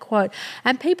just with that quote,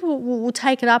 and people will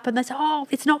take it up and they say,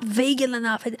 it's not vegan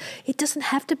enough. It doesn't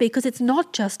have to be, because it's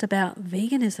not just about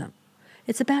veganism.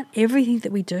 It's about everything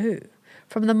that we do.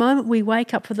 From the moment we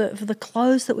wake up, for the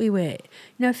clothes that we wear,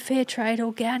 fair trade,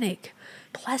 organic,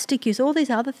 plastic use, all these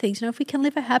other things. If we can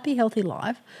live a happy, healthy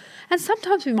life, and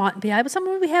sometimes we might be able,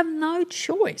 sometimes we have no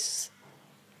choice,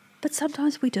 but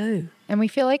sometimes we do. And we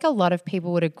feel like a lot of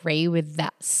people would agree with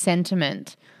that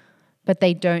sentiment, but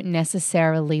they don't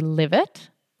necessarily live it.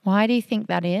 Why do you think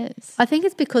that is? I think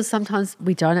it's because sometimes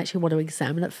we don't actually want to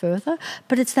examine it further,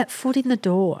 but it's that foot in the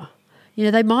door.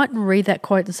 They mightn't read that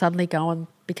quote and suddenly go and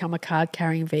become a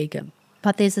card-carrying vegan,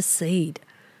 but there's a seed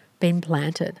been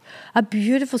planted. A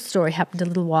beautiful story happened a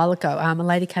little while ago. A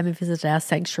lady came and visited our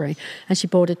sanctuary, and she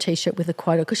bought a T-shirt with a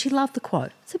quote because she loved the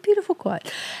quote. It's a beautiful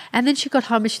quote. And then she got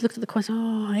home and she looked at the quote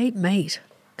and said, I eat meat.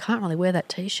 Can't really wear that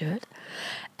T-shirt.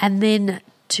 And then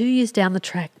 2 years down the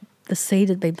track, the seed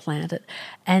had been planted,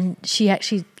 and she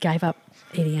actually gave up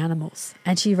eating animals.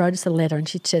 And she wrote us a letter and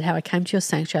she said how I came to your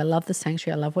sanctuary. I love the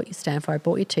sanctuary. I love what you stand for. I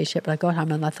bought your T-shirt, but I got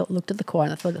home and I looked at the quote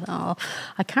and I thought, oh,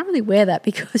 I can't really wear that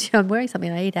because I'm wearing something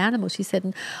and I eat animals. She said,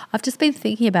 and I've just been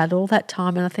thinking about it all that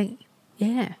time and I think,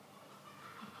 yeah,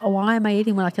 why am I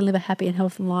eating when I can live a happy and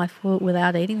healthy life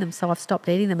without eating them? So I've stopped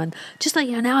eating them. And just like,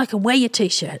 now I can wear your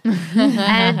T-shirt.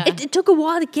 And it took a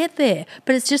while to get there.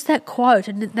 But it's just that quote.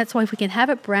 And that's why if we can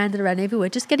have it branded around everywhere,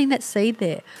 just getting that seed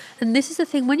there. And this is the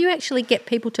thing, when you actually get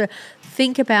people to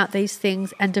think about these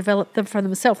things and develop them for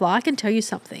themselves, like I can tell you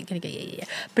something. And you go, yeah.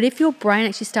 But if your brain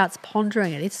actually starts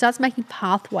pondering it, it starts making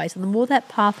pathways. And the more that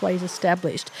pathway is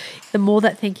established, the more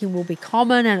that thinking will be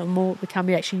common and the more it will become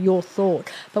actually your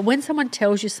thought. But when someone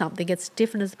tells you something, it's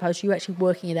different as opposed to you actually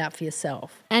working it out for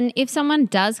yourself. And if someone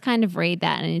does kind of read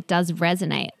that and it does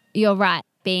resonate, you're right.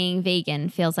 Being vegan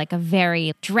feels like a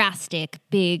very drastic,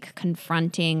 big,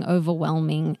 confronting,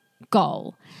 overwhelming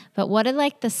goal. But what are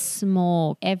like the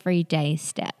small, everyday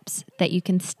steps that you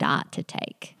can start to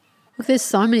take? Look, there's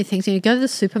so many things. You go to the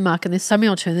supermarket and there's so many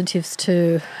alternatives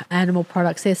to animal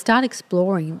products there. Start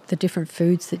exploring the different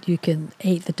foods that you can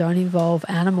eat that don't involve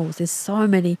animals. There's so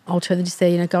many alternatives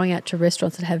there. Going out to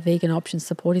restaurants that have vegan options,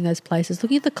 supporting those places.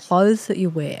 Looking at the clothes that you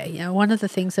wear. One of the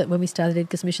things that when we started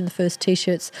Edgar's Mission, the first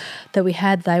T-shirts that we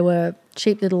had, they were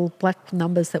cheap little black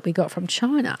numbers that we got from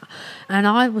China. And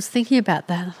I was thinking about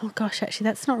that. I thought, gosh, actually,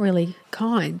 that's not really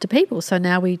kind to people. So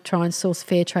now we try and source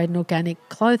fair trade and organic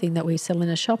clothing that we sell in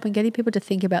a shop and getting people to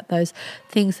think about those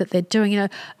things that they're doing,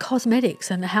 cosmetics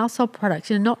and household products,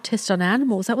 not tested on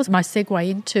animals. That was my segue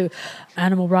into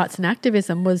animal rights and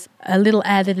activism, was a little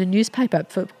ad in a newspaper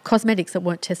for cosmetics that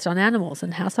weren't tested on animals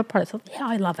and household products. I thought, yeah,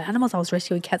 I love animals. I was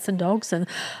rescuing cats and dogs and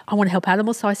I want to help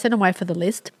animals. So I sent away for the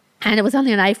list. And it was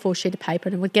only an A4 sheet of paper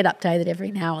and it would get updated every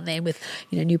now and then with,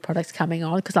 new products coming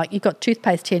on. Because you've got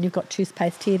toothpaste here and you've got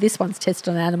toothpaste here. This one's tested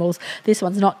on animals. This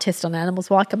one's not tested on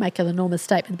animals. Well, I can make an enormous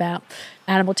statement about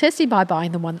animal testing by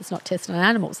buying the one that's not tested on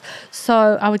animals.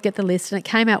 So I would get the list and it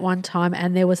came out one time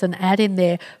and there was an ad in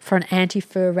there for an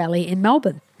anti-fur rally in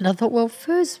Melbourne. And I thought, well,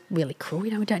 fur's really cool.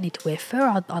 We don't need to wear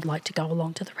fur. I'd like to go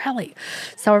along to the rally.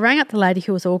 So I rang up the lady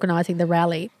who was organising the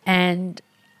rally and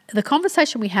the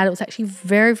conversation we had, it was actually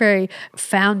very, very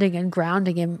founding and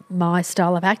grounding in my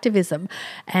style of activism.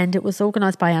 And it was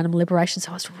organised by Animal Liberation.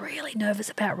 So I was really nervous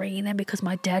about ringing them because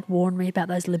my dad warned me about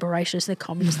those liberationists, the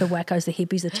communists, the wackos, the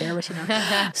hippies, the terrorists,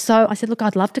 So I said, look,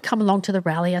 I'd love to come along to the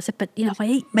rally. I said, but, if I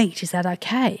eat meat, is that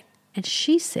okay? And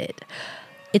she said,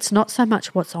 it's not so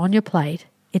much what's on your plate,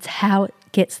 it's how it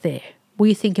gets there. Will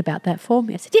you think about that for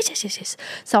me? I said, yes.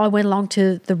 So I went along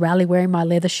to the rally wearing my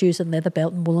leather shoes and leather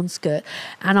belt and woolen skirt.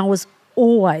 And I was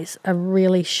always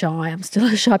I'm still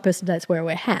a shy person today, that's where I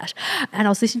wear a hat. And I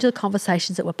was listening to the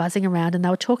conversations that were buzzing around and they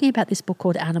were talking about this book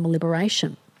called Animal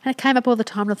Liberation. And it came up all the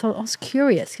time and I thought, I was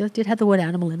curious. It did have the word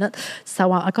animal in it.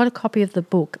 So I got a copy of the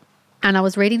book. And I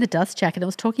was reading the Dust Jacket and it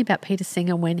was talking about Peter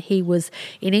Singer when he was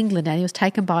in England and he was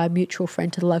taken by a mutual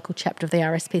friend to the local chapter of the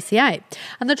RSPCA.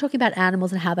 And they're talking about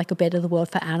animals and how they could better the world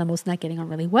for animals and they're getting on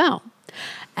really well.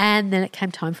 And then it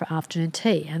came time for afternoon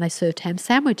tea and they served ham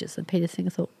sandwiches and Peter Singer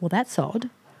thought, well, that's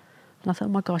odd. And I thought, oh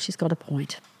my gosh, he's got a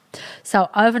point. So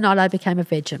overnight I became a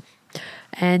vegan.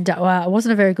 And I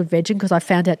wasn't a very good vegan because I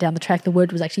found out down the track the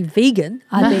word was actually vegan.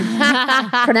 I've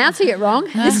been pronouncing it wrong.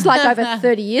 This is like over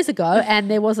 30 years ago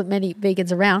and there wasn't many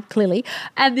vegans around, clearly.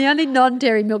 And the only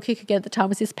non-dairy milk you could get at the time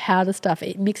was this powder stuff.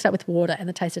 It mixed up with water and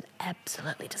it tasted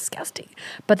absolutely disgusting.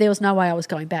 But there was no way I was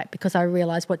going back because I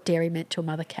realised what dairy meant to a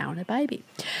mother cow and a baby.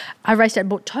 I raced out and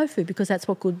bought tofu because that's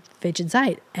what good vegans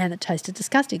ate and it tasted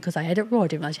disgusting because I ate it raw. I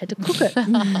didn't realise you had to cook it.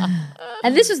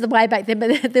 And this was the way back then,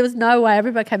 but there was no way.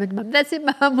 Everybody came in, Mum, that's it,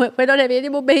 Mum, we're not having any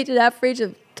more meat in our fridge.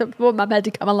 Poor Mum had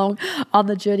to come along on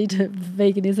the journey to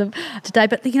veganism today.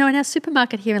 But, in our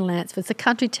supermarket here in Lansford, it's a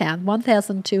country town,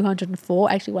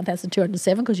 1,204, actually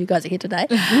 1,207 because you guys are here today.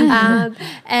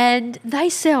 And they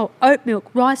sell oat milk,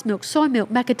 rice milk, soy milk,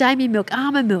 macadamia milk,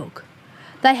 almond milk.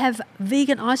 They have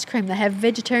vegan ice cream. They have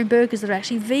vegetarian burgers that are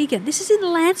actually vegan. This is in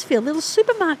Lancefield, little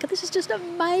supermarket. This is just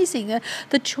amazing.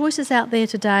 The choices out there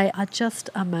today are just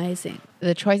amazing.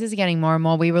 The choices are getting more and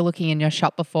more. We were looking in your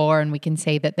shop before and we can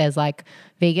see that there's like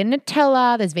vegan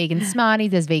Nutella, there's vegan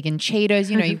Smarties, there's vegan Cheetos.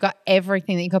 You've got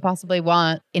everything that you could possibly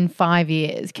want in 5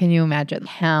 years. Can you imagine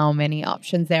how many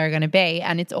options there are going to be?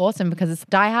 And it's awesome because it's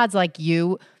diehards like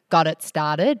you got it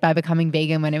started by becoming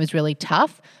vegan when it was really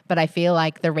tough. But I feel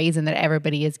like the reason that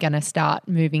everybody is going to start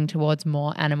moving towards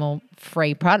more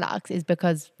animal-free products is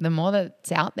because the more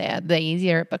that's out there, the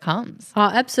easier it becomes. Oh,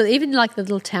 absolutely. Even like the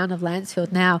little town of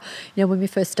Lancefield now, when we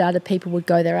first started, people would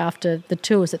go there after the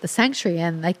tours at the sanctuary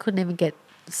and they couldn't even get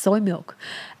soy milk.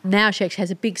 Now she actually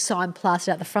has a big sign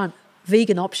plastered out the front,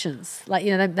 vegan options. Like,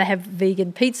 they have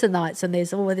vegan pizza nights, and there's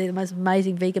the most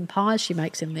amazing vegan pies she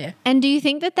makes in there. And do you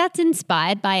think that that's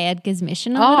inspired by Edgar's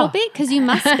Mission a little bit? Because you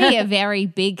must be a very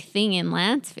big thing in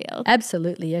Lancefield.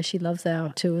 Absolutely, yeah. She loves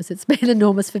our tours. It's been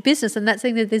enormous for business, and that's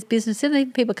saying that there's business in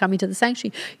it. People coming to the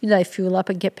sanctuary, they fuel up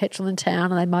and get petrol in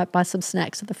town, and they might buy some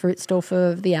snacks at the fruit store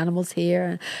for the animals here.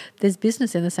 And there's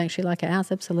business in the sanctuary like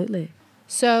ours, absolutely.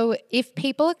 So if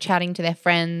people are chatting to their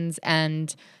friends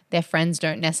and their friends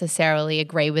don't necessarily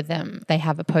agree with them, they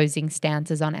have opposing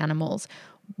stances on animals,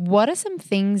 what are some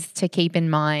things to keep in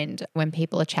mind when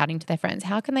people are chatting to their friends?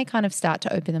 How can they kind of start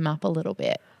to open them up a little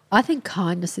bit? I think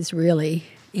kindness is really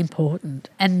important,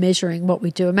 and measuring what we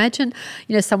do. Imagine,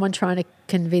 someone trying to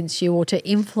convince you or to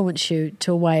influence you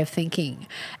to a way of thinking.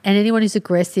 And anyone who's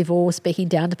aggressive or speaking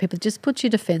down to people, just put your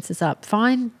defenses up.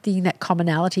 Finding that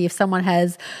commonality. If someone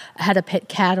has had a pet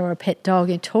cat or a pet dog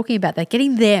and talking about that,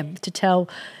 getting them to tell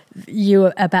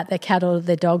you about their cat or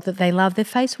their dog that they love, their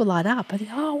face will light up. And,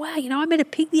 oh, wow, I met a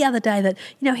pig the other day that,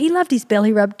 he loved his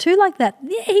belly rub too like that.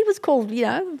 Yeah, he was called,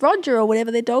 Roger or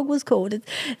whatever their dog was called. It's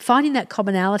finding that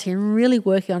commonality and really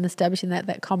working on establishing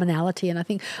that commonality. And I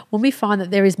think when we find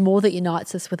that there is more that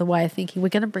unites us with a way of thinking, we're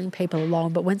going to bring people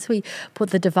along. But once we put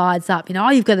the divides up,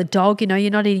 you've got a dog, you're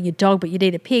not eating your dog, but you'd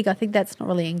eat a pig, I think that's not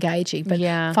really engaging. But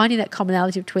finding that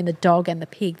commonality between the dog and the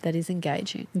pig, that is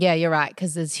engaging. Yeah, you're right,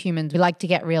 because as humans, we like to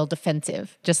get real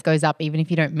defensive. Just goes up even if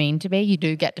you don't mean to be, you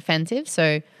do get defensive.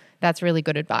 So that's really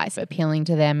good advice, appealing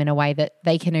to them in a way that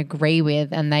they can agree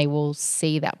with and they will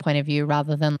see that point of view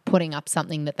rather than putting up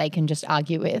something that they can just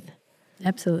argue with.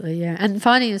 Absolutely, yeah. And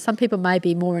finding some people may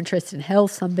be more interested in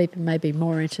health, some people may be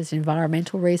more interested in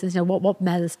environmental reasons, what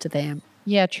matters to them.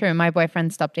 Yeah, true. My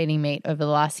boyfriend stopped eating meat over the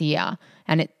last year,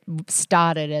 and it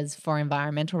started as for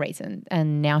environmental reasons,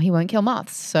 and now he won't kill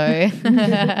moths. So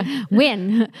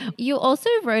win. You also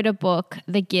wrote a book,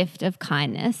 The Gift of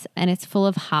Kindness, and it's full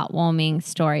of heartwarming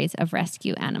stories of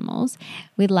rescue animals.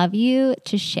 We'd love you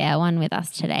to share one with us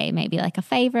today, maybe like a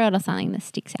favorite or something that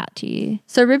sticks out to you.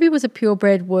 So Ruby was a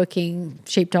purebred working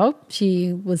sheepdog.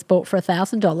 She was bought for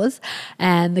 $1,000,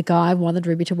 and the guy wanted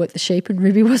Ruby to work the sheep, and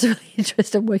Ruby was really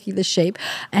interested in working the sheep,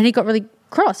 and he got really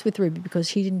cross with Ruby because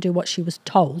she didn't do what she was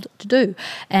told to do,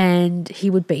 and he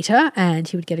would beat her and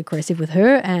he would get aggressive with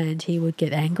her and he would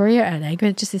get angrier and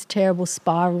angrier, just this terrible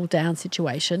spiral down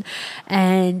situation.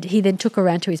 And he then took her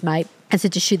around to his mate and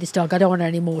said, just shoot this dog. I don't want her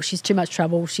anymore. She's too much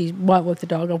trouble. She won't work the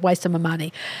dog. I've wasted my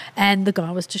money. And the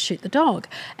guy was to shoot the dog.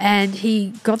 And he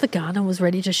got the gun and was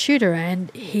ready to shoot her.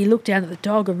 And he looked down at the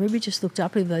dog, and Ruby just looked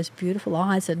up with those beautiful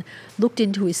eyes and looked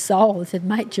into his soul and said,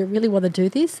 mate, do you really want to do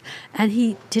this? And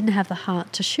he didn't have the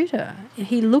heart to shoot her.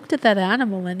 He looked at that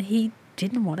animal and he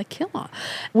didn't want to kill her.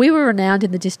 We were renowned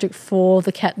in the district for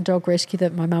the cat and dog rescue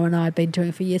that my mum and I had been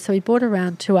doing for years. So he brought her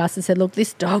around to us and said, look,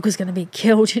 this dog was going to be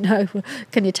killed,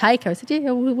 can you take her? I said, yeah,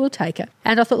 we'll take her.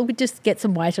 And I thought we'd just get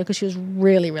some waiter because she was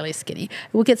really, really skinny.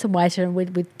 We'll get some waiter and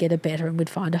we'd get her better and we'd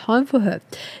find a home for her.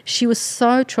 She was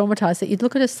so traumatised that you'd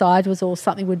look at her side was all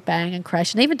something would bang and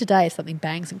crash. And even today, if something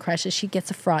bangs and crashes, she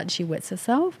gets a fright and she wets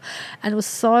herself. And it was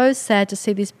so sad to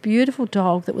see this beautiful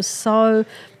dog that was so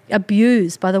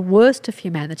abused by the worst of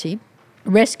humanity,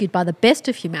 rescued by the best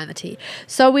of humanity.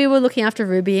 So we were looking after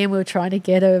Ruby and we were trying to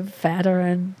get her fatter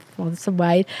and on some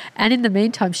weight. And in the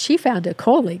meantime, she found her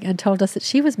calling and told us that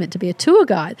she was meant to be a tour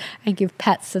guide and give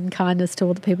pats and kindness to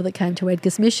all the people that came to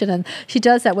Edgar's Mission. And she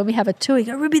does that when we have a tour. You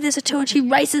go, Ruby, there's a tour. And she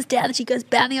races down and she goes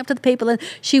bounding up to the people and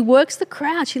she works the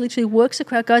crowd. She literally works the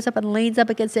crowd, goes up and leans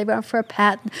up against everyone for a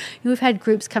pat. And we've had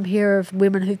groups come here of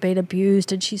women who've been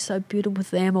abused and she's so beautiful with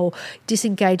them, or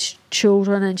disengaged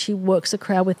children, and she works the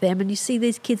crowd with them. And you see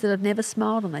these kids that have never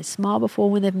smiled and they smile before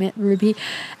when they've met Ruby.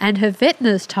 And her vet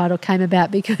nurse title came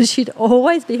about because she'd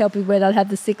always be helping when I'd have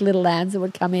the sick little lambs that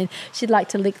would come in. She'd like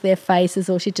to lick their faces,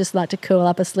 or she'd just like to curl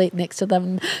up asleep next to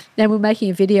them. And we're making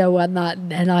a video one night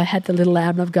and I had the little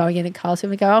lamb and I'm going in and Kyle's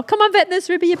going to go, oh, come on, vet nurse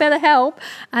Ruby, you better help.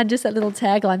 And just that little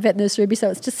tagline, vet nurse Ruby, so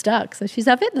it's just stuck. So she's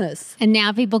our vet nurse. And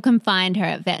now people can find her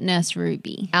at Vet Nurse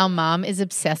Ruby. Our mum is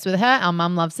obsessed with her. Our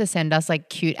mum loves to send us like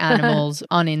cute animals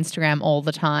on Instagram all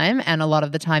the time. And a lot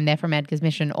of the time they're from Edgar's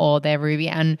Mission or they're Ruby.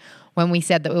 And when we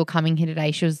said that we were coming here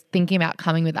today, she was thinking about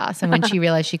coming with us. And when she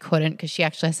realized she couldn't because she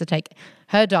actually has to take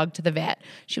her dog to the vet,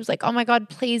 she was like, oh my God,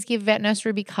 please give Vet Nurse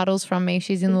Ruby cuddles from me.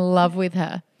 She's in love with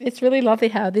her. It's really lovely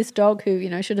how this dog who,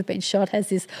 should have been shot has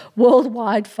this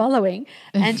worldwide following,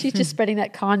 and she's just spreading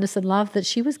that kindness and love that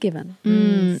she was given.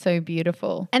 So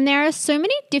beautiful. And there are so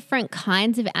many different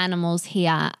kinds of animals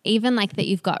here, even like that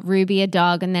you've got Ruby, a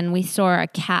dog, and then we saw a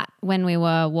cat when we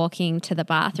were walking to the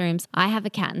bathrooms. I have a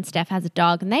cat and Steph has a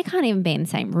dog, and they kind can't even be in the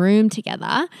same room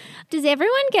together. Does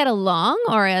everyone get along,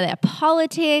 or are there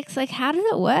politics? Like, how does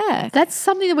it work? That's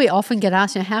something that we often get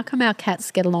asked. How come our cats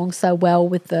get along so well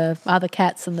with the other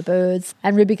cats and the birds?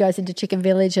 And Ruby goes into Chicken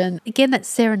Village. And again, that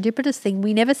serendipitous thing,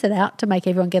 we never set out to make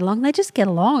everyone get along. They just get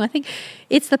along. I think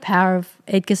it's the power of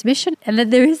Edgar's mission. And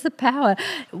then there is the power.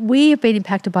 We have been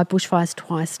impacted by bushfires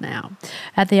twice now.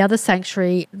 At the other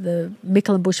sanctuary, the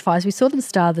Mickleham bushfires, we saw them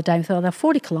start the day. We thought, they're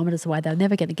 40 kilometres away. They're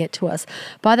never going to get to us.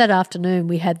 By that afternoon,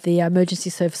 we had the emergency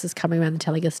services coming around and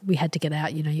telling us we had to get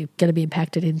out. You're going to be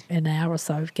impacted in an hour or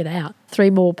so. Get out. 3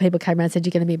 more people came around and said,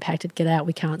 you're going to be impacted. Get out.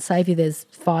 We can't save you. There's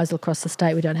fires all across the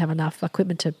state. We don't have enough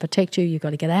equipment to protect you. You've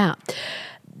got to get out.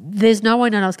 There's no way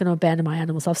I was going to abandon my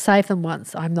animals. I've saved them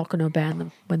once. I'm not going to abandon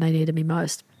them when they needed me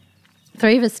most.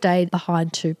 3 of us stayed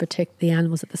behind to protect the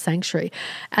animals at the sanctuary.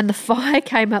 And the fire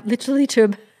came up literally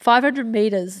to 500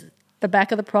 metres the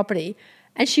back of the property,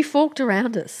 and she forked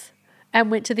around us and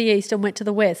went to the east and went to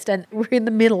the west, and we're in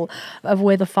the middle of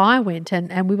where the fire went,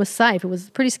 and we were safe. It was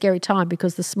a pretty scary time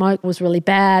because the smoke was really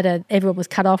bad and everyone was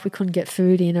cut off. We couldn't get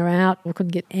food in or out. We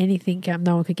couldn't get anything.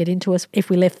 No one could get into us. If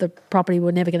we left the property, we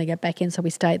were never going to get back in, so we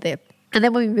stayed there. And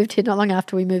then when we moved here, not long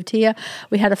after we moved here,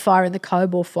 we had a fire in the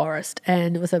Cobor forest,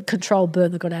 and it was a controlled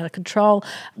burn that got out of control.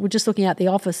 We're just looking out the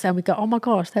office and we go, oh my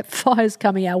gosh, that fire's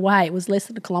coming our way. It was less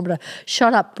than a kilometre,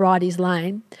 shot up Bridie's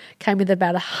Lane, came within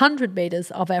about 100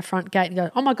 metres of our front gate and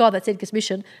go, oh my God, that's Edgar's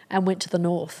Mission, and went to the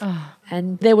north. Oh.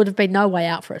 And there would have been no way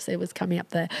out for us. It was coming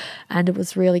up there, and it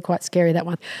was really quite scary, that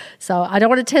one. So I don't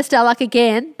want to test our luck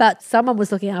again, but someone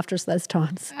was looking after us those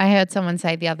times. I heard someone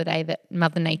say the other day that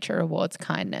Mother Nature rewards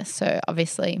kindness. So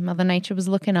obviously Mother Nature was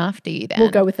looking after you then.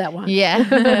 We'll go with that one.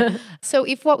 Yeah. So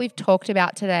if what we've talked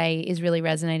about today is really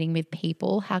resonating with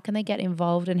people, how can they get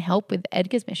involved and help with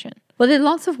Edgar's Mission? Well, there are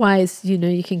lots of ways,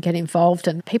 you can get involved,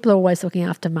 and people are always looking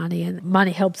after money, and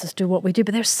money helps us do what we do.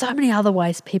 But there's so many other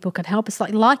ways people can help us,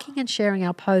 like liking and sharing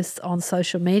our posts on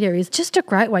social media is just a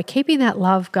great way, keeping that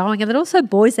love going. And it also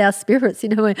buoys our spirits,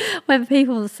 when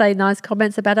people say nice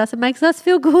comments about us, it makes us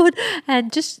feel good.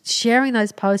 And just sharing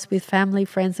those posts with family,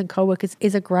 friends and co-workers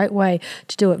is a great way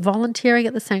to do it. Volunteering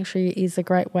at the sanctuary is a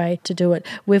great way to do it.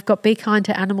 We've got Be Kind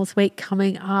to Animals Week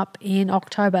coming up in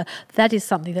October. That is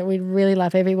something that we'd really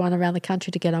love everyone around the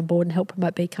country to get on board and help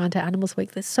promote Be Kind to Animals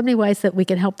Week. There's so many ways that we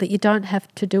can help that you don't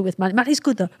have to do with money. Money's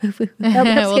good though.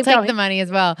 We'll take the money as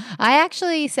well. I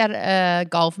actually set a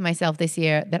goal for myself this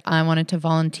year that I wanted to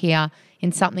volunteer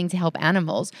in something to help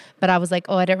animals, but I was like,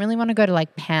 I don't really want to go to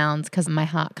like Pounds because my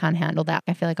heart can't handle that.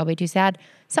 I feel like I'll be too sad.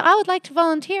 So I would like to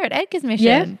volunteer at Edgar's Mission.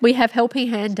 Yeah, we have Helping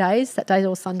Hand Days, that day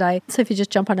or Sunday. So if you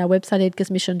just jump on our website,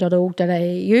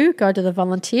 edgarsmission.org.au, go to the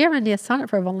volunteer and sign up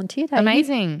for a volunteer day.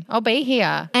 Amazing. I'll be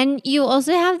here. And you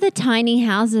also have the tiny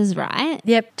houses, right?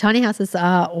 Yep, tiny houses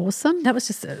are awesome. That was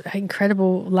just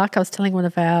incredible luck. I was telling one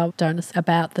of our donors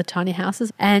about the tiny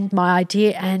houses and my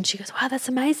idea, and she goes, wow, that's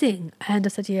amazing. And I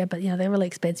said, yeah, but they're really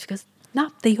expensive. She goes, no,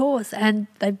 they're yours. And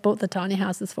they bought the tiny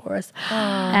houses for us. Oh.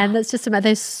 And it's just amazing.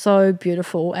 They're so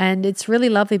beautiful. And it's really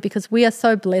lovely because we are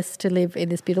so blessed to live in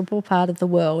this beautiful part of the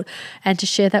world, and to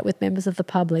share that with members of the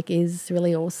public is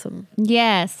really awesome.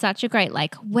 Yeah, such a great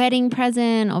wedding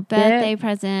present or birthday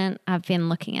present. I've been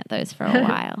looking at those for a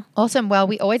while. Awesome. Well,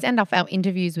 we always end off our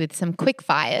interviews with some quick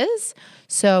fires.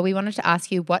 So we wanted to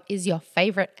ask you, what is your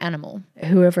favourite animal?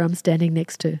 Whoever I'm standing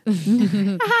next to.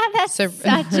 That's such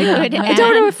a good answer. I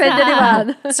don't want to offend anyone.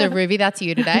 So Ruby, that's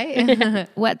you today.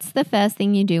 What's the first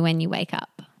thing you do when you wake up?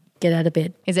 Get out of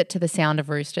bed. Is it to the sound of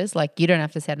roosters? You don't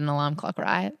have to set an alarm clock,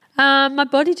 right? My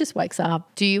body just wakes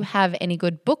up. Do you have any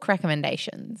good book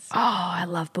recommendations? Oh, I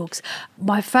love books.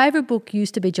 My favourite book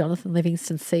used to be Jonathan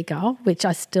Livingston's Seagull, which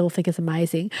I still think is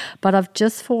amazing, but I've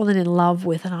just fallen in love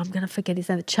with, and I'm going to forget his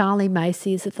name, Charlie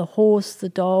Macy. Is it The Horse, the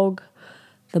Dog,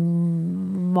 the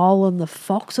Mole and the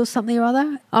Fox or something or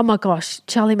other? Oh my gosh,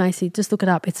 Charlie Macy, just look it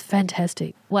up. It's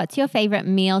fantastic. What's your favourite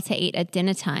meal to eat at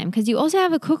dinner time? Because you also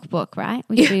have a cookbook, right?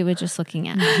 Which we were just looking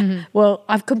at. Well,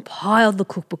 I've compiled the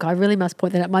cookbook. I really must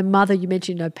point that out. My mother, you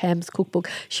mentioned, Pam's cookbook,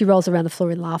 she rolls around the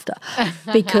floor in laughter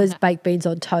because baked beans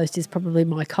on toast is probably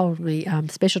my culinary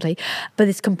specialty. But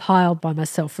it's compiled by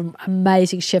myself from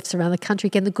amazing chefs around the country.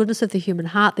 Again, the goodness of the human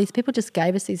heart. These people just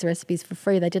gave us these recipes for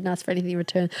free. They didn't ask for anything in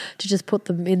return, to just put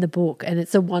them in the book. And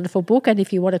it's a wonderful book. And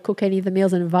if you want to cook any of the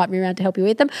meals and invite me around to help you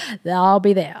eat them, I'll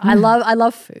be there. I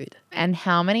love food. And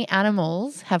how many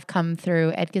animals have come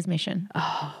through Edgar's Mission?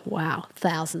 Oh, wow.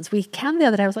 Thousands. We counted the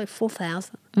other day. It was like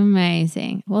 4,000.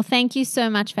 Amazing. Well, thank you so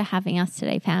much for having us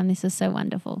today, Pam. This was so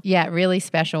wonderful. Yeah, really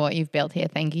special what you've built here.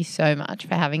 Thank you so much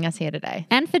for having us here today.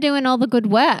 And for doing all the good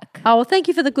work. Oh, well, thank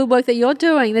you for the good work that you're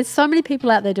doing. There's so many people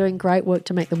out there doing great work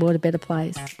to make the world a better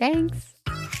place. Thanks.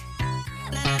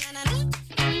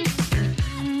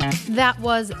 That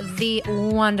was the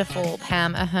wonderful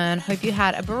Pam Ahern. Hope you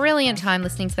had a brilliant time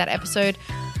listening to that episode.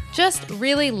 Just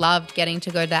really loved getting to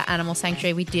go to that animal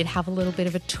sanctuary. We did have a little bit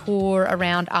of a tour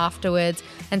around afterwards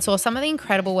and saw some of the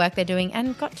incredible work they're doing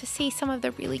and got to see some of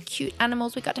the really cute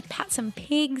animals. We got to pat some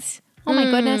pigs. Oh my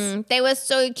goodness. They were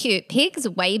so cute. Pigs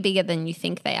are way bigger than you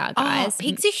think they are, guys. Oh,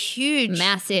 pigs are huge.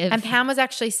 Massive. And Pam was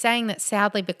actually saying that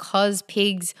sadly, because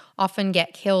pigs often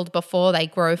get killed before they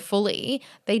grow fully,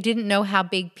 they didn't know how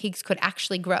big pigs could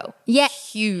actually grow. Yeah.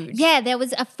 Huge. Yeah, there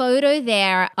was a photo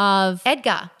there of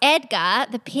Edgar,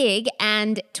 the pig,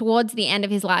 and towards the end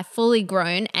of his life, fully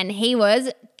grown, and he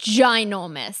was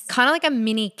ginormous. kind of like a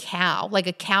mini cow, like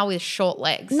a cow with short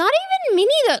legs. Not even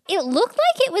mini though. It looked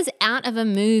like it was out of a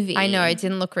movie. I know, it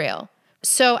didn't look real.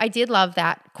 So I did love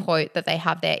that quote that they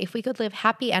have there. If we could live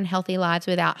happy and healthy lives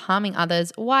without harming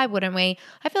others, why wouldn't we?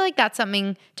 I feel like that's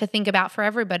something to think about for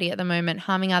everybody at the moment,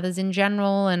 harming others in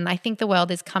general. And I think the world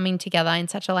is coming together in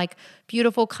such a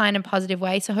beautiful, kind and positive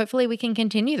way. So hopefully we can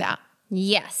continue that.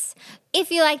 Yes.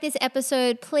 If you like this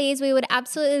episode, please, we would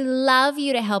absolutely love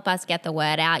you to help us get the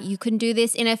word out. You can do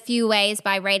this in a few ways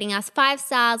by rating us 5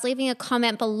 stars, leaving a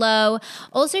comment below,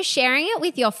 also sharing it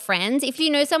with your friends. If you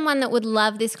know someone that would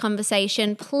love this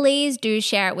conversation, please do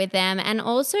share it with them, and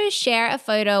also share a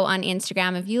photo on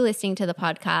Instagram of you listening to the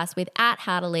podcast with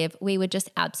 @HowToLive. We would just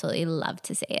absolutely love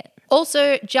to see it.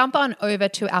 Also, jump on over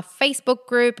to our Facebook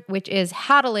group, which is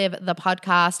How to Live the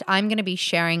Podcast. I'm going to be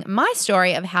sharing my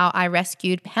story of how I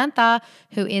rescued Panther,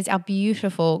 who is our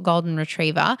beautiful golden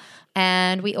retriever.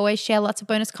 And we always share lots of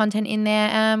bonus content in there,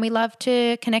 and we love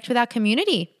to connect with our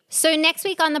community. So next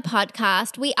week on the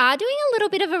podcast, we are doing a little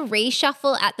bit of a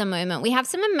reshuffle at the moment. We have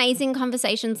some amazing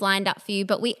conversations lined up for you,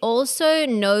 but we also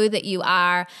know that you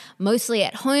are mostly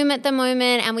at home at the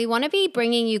moment, and we want to be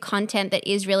bringing you content that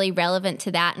is really relevant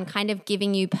to that and kind of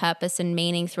giving you purpose and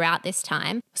meaning throughout this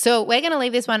time. So we're going to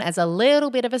leave this one as a little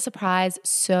bit of a surprise.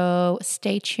 So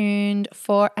stay tuned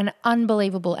for an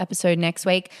unbelievable episode next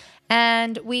week.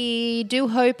 And we do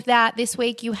hope that this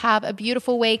week you have a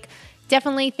beautiful week.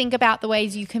 Definitely think about the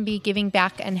ways you can be giving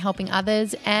back and helping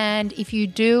others. And if you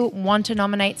do want to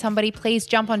nominate somebody, please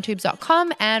jump on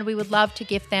tubes.com and we would love to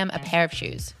gift them a pair of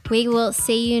shoes. We will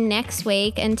see you next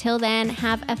week. Until then,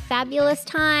 have a fabulous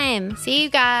time. See you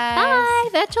guys. Bye.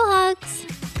 Virtual hugs.